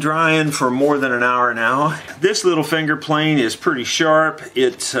sitting drying for more than an hour now. This little finger plane is pretty sharp.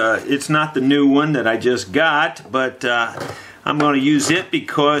 It's not the new one that I just got, but I'm going to use it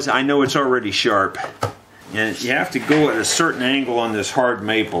because I know it's already sharp. And you have to go at a certain angle on this hard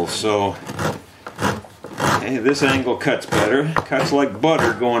maple, so hey, this angle cuts better. Cuts like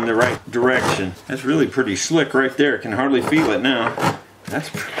butter going the right direction. That's really pretty slick right there. Can hardly feel it now. That's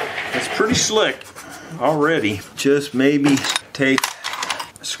pretty slick already. Just maybe take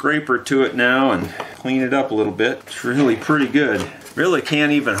a scraper to it now and clean it up a little bit. It's really pretty good. Really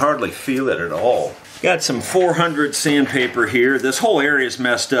can't even hardly feel it at all. Got some 400 sandpaper here. This whole area is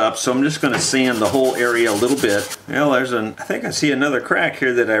messed up, so I'm just going to sand the whole area a little bit. Well, I think I see another crack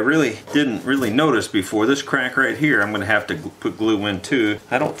here that I didn't really notice before. This crack right here, I'm going to have to put glue in too.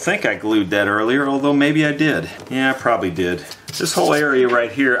 I don't think I glued that earlier, although maybe I did. Yeah, I probably did. This whole area right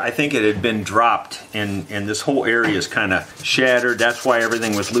here, I think it had been dropped, and this whole area is kind of shattered. That's why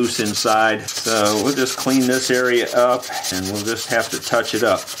everything was loose inside. So we'll just clean this area up, and we'll just have to touch it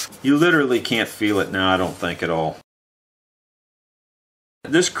up. You literally can't feel it now, I don't think at all.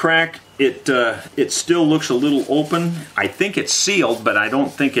 This crack, it still looks a little open. I think it's sealed, but I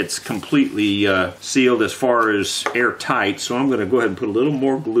don't think it's completely sealed as far as airtight. So I'm going to go ahead and put a little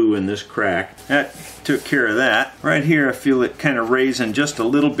more glue in this crack. That took care of that. Right here, I feel it kind of raising just a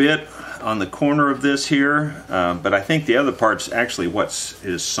little bit on the corner of this here, but I think the other part's actually what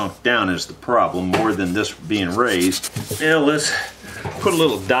is sunk down is the problem, more than this being raised. Now let's put a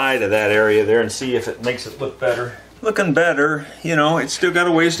little dye to that area there and see if it makes it look better. Looking better. You know, it's still got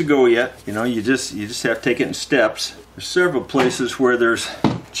a ways to go yet. You know, you just have to take it in steps. There's several places where there's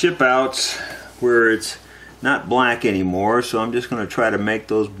chip outs where it's not black anymore, so I'm just going to try to make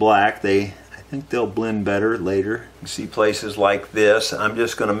those black. I think they'll blend better later. You see places like this. I'm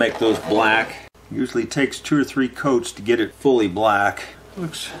just going to make those black. Usually takes 2 or 3 coats to get it fully black.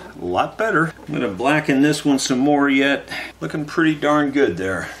 Looks a lot better. I'm going to blacken this one some more yet. Looking pretty darn good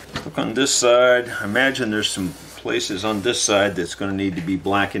there. Look on this side. I imagine there's some places on this side that's going to need to be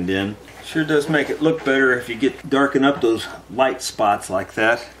blackened in. Sure does make it look better if you get darken up those light spots like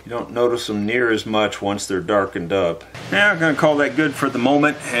that. You don't notice them near as much once they're darkened up. Now I'm going to call that good for the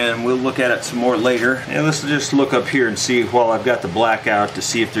moment, and we'll look at it some more later. And let's just look up here and see while I've got the black out to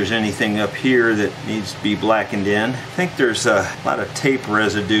see if there's anything up here that needs to be blackened in. I think there's a lot of tape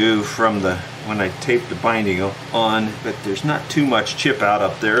residue from when I taped the binding on, but there's not too much chip out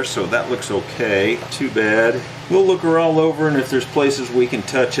up there, so that looks okay. Too bad. We'll look her all over, and if there's places we can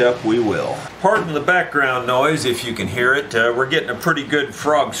touch up, we will. Pardon the background noise if you can hear it. We're getting a pretty good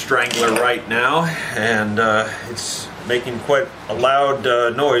frog strangler right now, and it's making quite a loud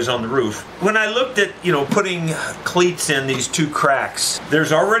noise on the roof. When I looked at, putting cleats in these two cracks,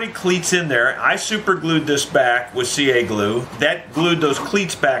 there's already cleats in there. I super glued this back with CA glue. That glued those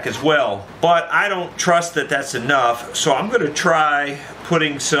cleats back as well, but I don't trust that that's enough, so I'm going to try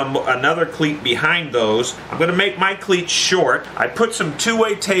putting another cleat behind those. I'm going to make my cleats short. I put some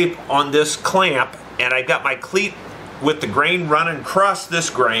two-way tape on this clamp, and I got my cleat with the grain running across this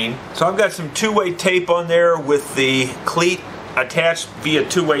grain. So I've got some two-way tape on there with the cleat attached via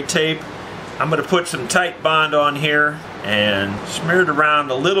two-way tape. I'm going to put some tight bond on here and smear it around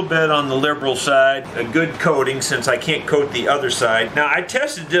a little bit on the liberal side. A good coating since I can't coat the other side. Now I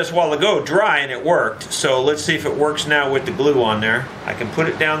tested this a while ago dry and it worked. So let's see if it works now with the glue on there. I can put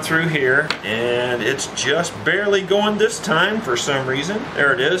it down through here and it's just barely going this time for some reason.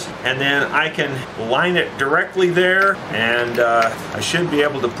 There it is. And then I can line it directly there, and I should be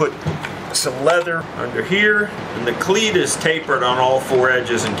able to put some leather under here, and the cleat is tapered on all four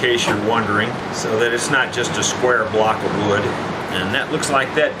edges in case you're wondering, so that it's not just a square block of wood. And that looks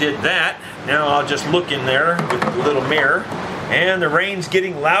like that did that. Now I'll just look in there with the little mirror, and the rain's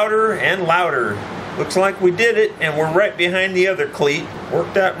getting louder and louder. Looks like we did it, and we're right behind the other cleat.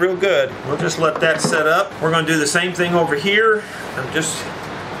 Worked out real good. We'll just let that set up. We're going to do the same thing over here. I'm just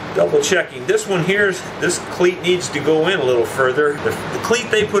double checking. This one here, this cleat needs to go in a little further. The cleat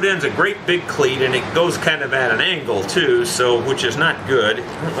they put in is a great big cleat, and it goes kind of at an angle too, so which is not good.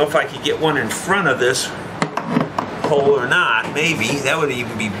 I don't know if I could get one in front of this hole or not. Maybe that would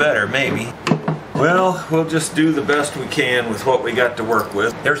even be better. Maybe. Well, we'll just do the best we can with what we got to work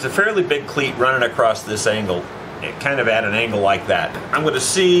with. There's a fairly big cleat running across this angle, kind of at an angle like that. I'm going to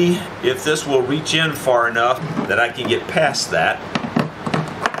see if this will reach in far enough that I can get past that.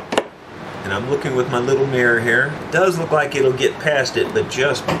 And I'm looking with my little mirror here. It does look like it'll get past it, but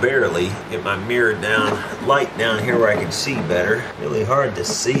just barely. Get my mirror light down here where I can see better. Really hard to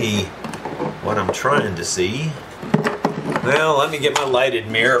see what I'm trying to see. Well, let me get my lighted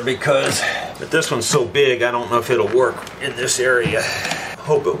mirror but this one's so big, I don't know if it'll work in this area.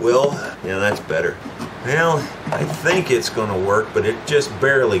 Hope it will. Yeah, that's better. Well, I think it's gonna work, but it's just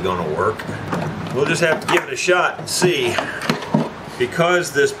barely gonna work. We'll just have to give it a shot and see.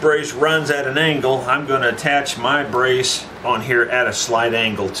 Because this brace runs at an angle, I'm going to attach my brace on here at a slight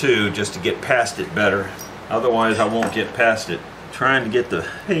angle too, just to get past it better. Otherwise I won't get past it. Trying to get the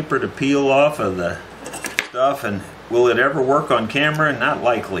paper to peel off of the stuff, and will it ever work on camera? Not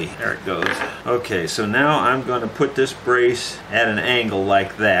likely. There it goes. Okay, so now I'm going to put this brace at an angle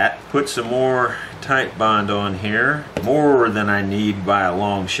like that. Put some more tight bond on here, more than I need by a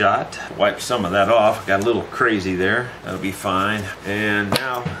long shot. Wipe some of that off. Got a little crazy there. That'll be fine. And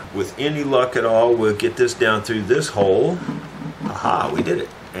now, with any luck at all, we'll get this down through this hole. Aha, we did it.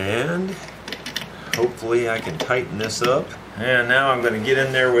 And hopefully I can tighten this up. And now I'm going to get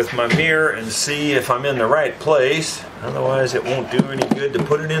in there with my mirror and see if I'm in the right place. Otherwise it won't do any good to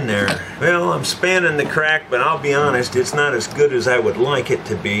put it in there. Well, I'm spanning the crack, but I'll be honest, it's not as good as I would like it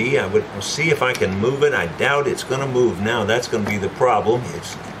to be. I'll see if I can move it. I doubt it's going to move now. That's going to be the problem.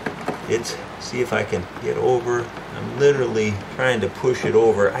 See if I can get over. I'm literally trying to push it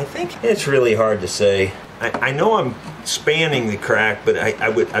over. I think it's really hard to say. I know I'm spanning the crack, but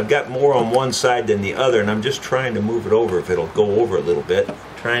I've got more on one side than the other, and I'm just trying to move it over if it'll go over a little bit.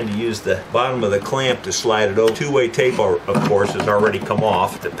 Trying to use the bottom of the clamp to slide it over. Two-way tape, of course, has already come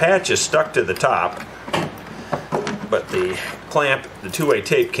off. The patch is stuck to the top, but the clamp, the two-way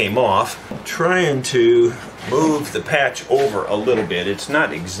tape came off. I'm trying to move the patch over a little bit. It's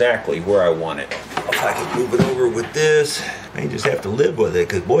not exactly where I want it. If I can move it over with this, I just have to live with it,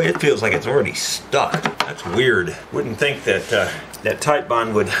 because boy, it feels like it's already stuck. That's weird. Wouldn't think that that tight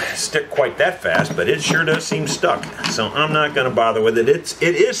bond would stick quite that fast, but it sure does seem stuck. So I'm not going to bother with it.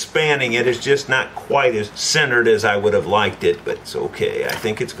 It is spanning it. It's just not quite as centered as I would have liked it, but it's okay. I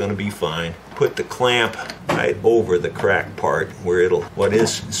think it's going to be fine. Put the clamp right over the crack part where what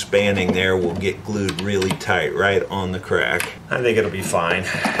is spanning there will get glued really tight right on the crack. I think it'll be fine.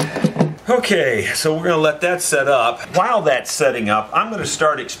 Okay, so we're going to let that set up. While that's setting up, I'm going to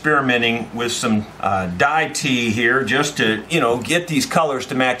start experimenting with some dye tea here just to, get these colors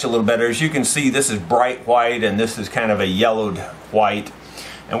to match a little better. As you can see, this is bright white and this is kind of a yellowed white.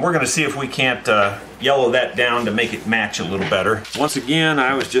 And we're going to see if we can't yellow that down to make it match a little better. Once again,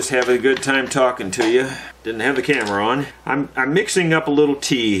 I was just having a good time talking to you. Didn't have the camera on. I'm mixing up a little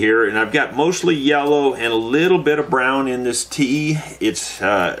tea here, and I've got mostly yellow and a little bit of brown in this tea. It's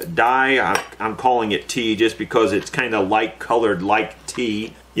dye. I'm calling it tea just because it's kind of light colored like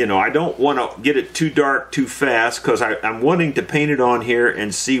tea. I don't want to get it too dark too fast because I'm wanting to paint it on here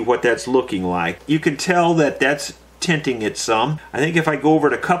and see what that's looking like. You can tell that that's tinting it some. I think if I go over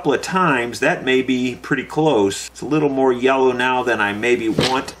it a couple of times, that may be pretty close. It's a little more yellow now than I maybe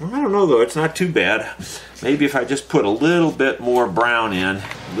want. I don't know though, it's not too bad. Maybe if I just put a little bit more brown in,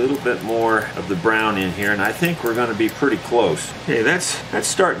 a little bit more of the brown in here, and I think we're going to be pretty close. Okay, that's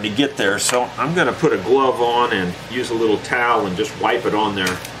starting to get there, so I'm going to put a glove on and use a little towel and just wipe it on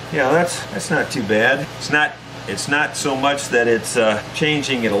there. Yeah, that's not too bad. It's not so much that it's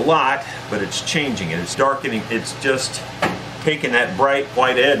changing it a lot, but it's changing it. It's darkening. It's just taking that bright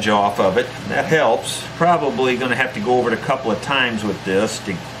white edge off of it. That helps. Probably going to have to go over it a couple of times with this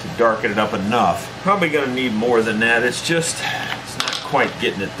to darken it up enough. Probably going to need more than that. It's not quite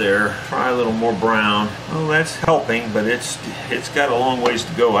getting it there. Try a little more brown. Well, that's helping, but it's got a long ways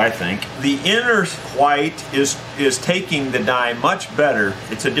to go, I think. The inner white is taking the dye much better.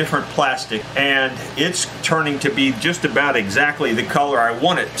 It's a different plastic, and it's turning to be just about exactly the color I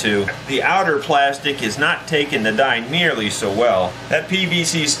want it to. The outer plastic is not taking the dye nearly so well. That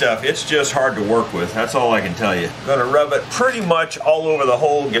PVC stuff, it's just hard to work with. That's all I can tell you. I'm gonna rub it pretty much all over the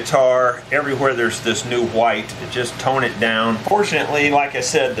whole guitar, everywhere there's this new white, to just tone it down. Fortunately, like I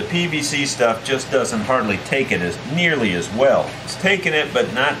said, the PVC stuff just doesn't hardly take it nearly as well. It's taking it,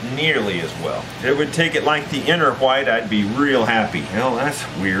 but not nearly as well. If it would take it like the inner white, I'd be real happy. Well, that's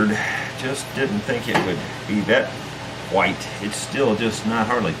weird. Just didn't think it would be that white. It's still just not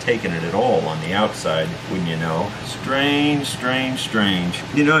hardly taking it at all on the outside, wouldn't you know? Strange, strange, strange.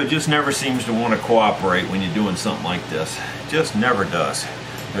 It just never seems to want to cooperate when you're doing something like this. It just never does.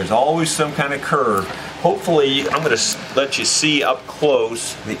 There's always some kind of curve. Hopefully, I'm going to let you see up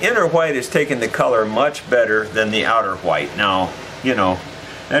close. The inner white is taking the color much better than the outer white. Now,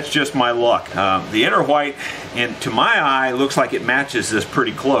 that's just my luck. The inner white, and to my eye, looks like it matches this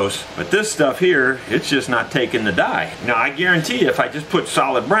pretty close. But this stuff here, it's just not taking the dye. Now, I guarantee you, if I just put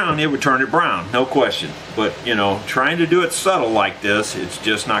solid brown, it would turn it brown, no question. But, trying to do it subtle like this, it's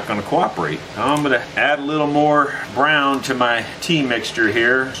just not going to cooperate. Now, I'm going to add a little more brown to my tea mixture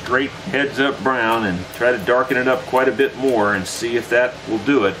here. Straight heads up brown, and try to darken it up quite a bit more and see if that will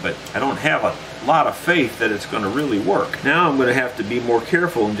do it. But I don't have a lot of faith that it's going to really work. Now I'm going to have to be more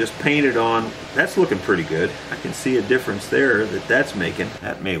careful and just paint it on. That's looking pretty good. I can see a difference there that's making.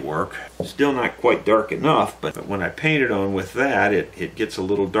 That may work. Still not quite dark enough, but when I paint it on with that, it gets a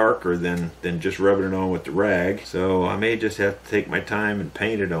little darker than just rubbing it on with the rag. So I may just have to take my time and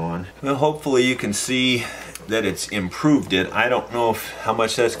paint it on. Well, hopefully you can see that it's improved it. I don't know how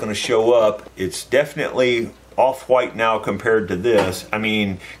much that's going to show up. It's definitely off-white now compared to this. I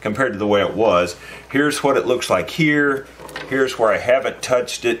mean, compared to the way it was. Here's what it looks like here. Here's where I haven't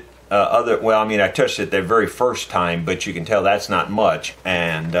touched it. I touched it the very first time, but you can tell that's not much.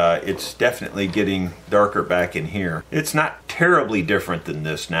 And it's definitely getting darker back in here. It's not terribly different than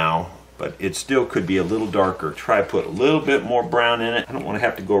this now, but it still could be a little darker. Try to put a little bit more brown in it. I don't want to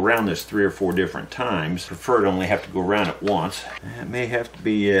have to go around this 3 or 4 different times. Prefer to only have to go around it once. That may have to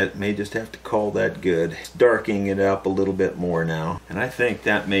be it. May just have to call that good. It's darkening it up a little bit more now. And I think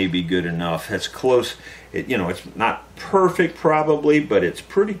that may be good enough. That's close. It's not perfect probably, but it's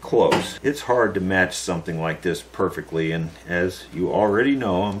pretty close. It's hard to match something like this perfectly, and as you already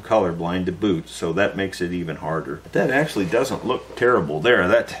know, I'm colorblind to boot, so that makes it even harder. But that actually doesn't look terrible there.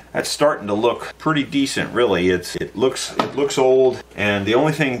 That's starting to look pretty decent, really. It looks old, and the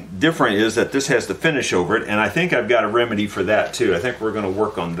only thing different is that this has the finish over it, and I think I've got a remedy for that too. I think we're going to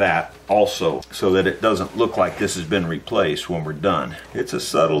work on that also, so that it doesn't look like this has been replaced when we're done. It's a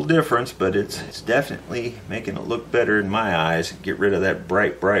subtle difference, but it's definitely making it look better in my eyes. Get rid of that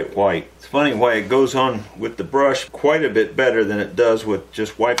bright white. It's funny why it goes on with the brush quite a bit better than it does with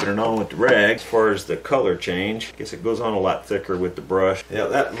just wiping it on with the rag. As far as the color change, I guess it goes on a lot thicker with the brush. Yeah,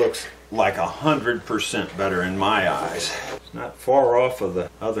 that looks like 100% better in my eyes. It's not far off of the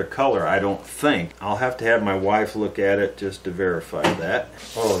other color, I don't think. I'll have to have my wife look at it just to verify that.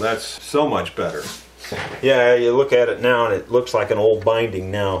 Oh, that's so much better. Yeah, you look at it now and it looks like an old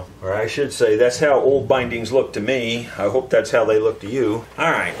binding now. Or I should say, that's how old bindings look to me. I hope that's how they look to you.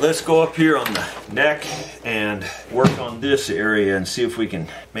 Alright, let's go up here on the neck and work on this area and see if we can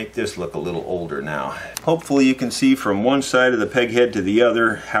make this look a little older now. Hopefully you can see from one side of the peg head to the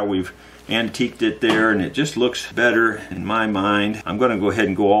other how we've antiqued it there, and it just looks better in my mind. I'm going to go ahead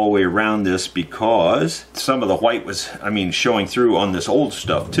and go all the way around this because some of the white was, showing through on this old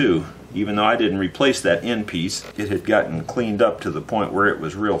stuff too. Even though I didn't replace that end piece, it had gotten cleaned up to the point where it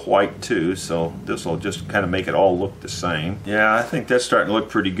was real white too, so this will just kind of make it all look the same. Yeah, I think that's starting to look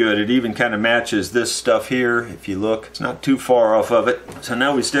pretty good. It even kind of matches this stuff here, if you look. It's not too far off of it. So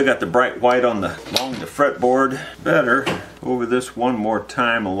now we still got the bright white along the fretboard. Better over this one more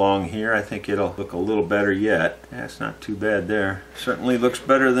time along here. I think it'll look a little better yet. Yeah, it's not too bad there. Certainly looks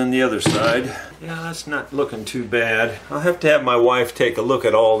better than the other side. Yeah, that's not looking too bad. I'll have to have my wife take a look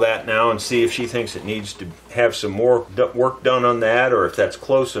at all that now and see if she thinks it needs to have some more work done on that, or if that's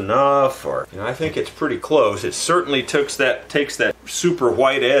close enough. Or I think it's pretty close. It certainly takes that super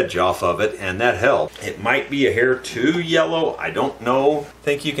white edge off of it, and that helps. It might be a hair too yellow. I don't know. I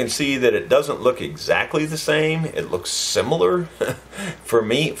think you can see that it doesn't look exactly the same. It looks similar for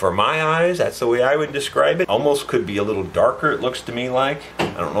me, for my eyes. That's the way I would describe it. Almost could be a little darker, it looks to me like.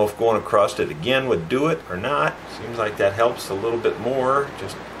 I don't know if going across it again would do it or not. Seems like that helps a little bit more.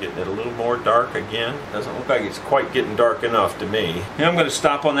 Just getting it a little more dark again. Doesn't look like it's quite getting dark enough to me. Yeah, I'm going to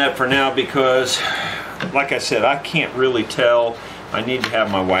stop on that for now because, like I said, I can't really tell. I need to have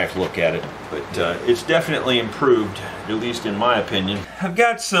my wife look at it. But it's definitely improved, at least in my opinion. I've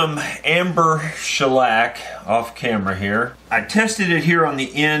got some amber shellac off camera here. I tested it here on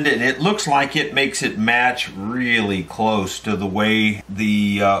the end, and it looks like it makes it match really close to the way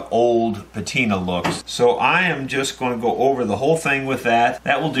the old patina looks. So I am just going to go over the whole thing with that.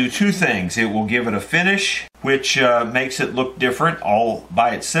 That will do two things. It will give it a finish, which makes it look different all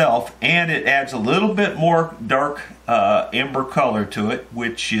by itself, and it adds a little bit more dark amber color to it,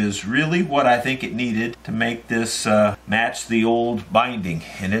 which is really what I think it needed to make this match the old binding.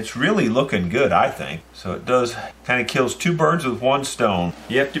 And it's really looking good, I think. So it does kind of kills two birds with one stone.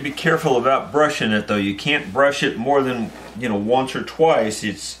 You have to be careful about brushing it though. You can't brush it more than once or twice.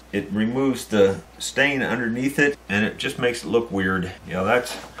 It removes the stain underneath it, and it just makes it look weird.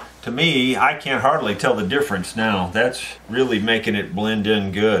 That's, to me, I can't hardly tell the difference now. That's really making it blend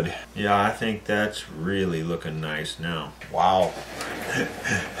in good. Yeah, I think that's really looking nice now. Wow.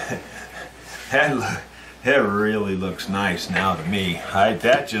 That really looks nice now to me.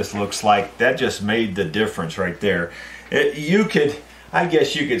 That just looks like, that just made the difference right there. I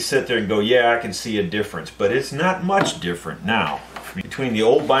guess you could sit there and go, yeah, I can see a difference, but it's not much different now. Between the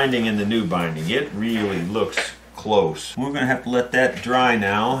old binding and the new binding, it really looks close. We're going to have to let that dry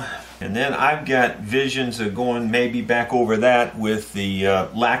now. And then I've got visions of going maybe back over that with the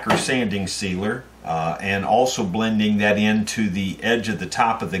lacquer sanding sealer. And also blending that into the edge of the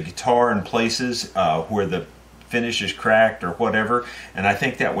top of the guitar in places where the finish is cracked or whatever. And I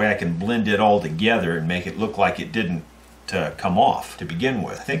think that way I can blend it all together and make it look like it didn't come off to begin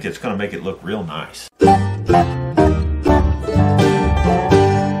with. I think it's going to make it look real nice.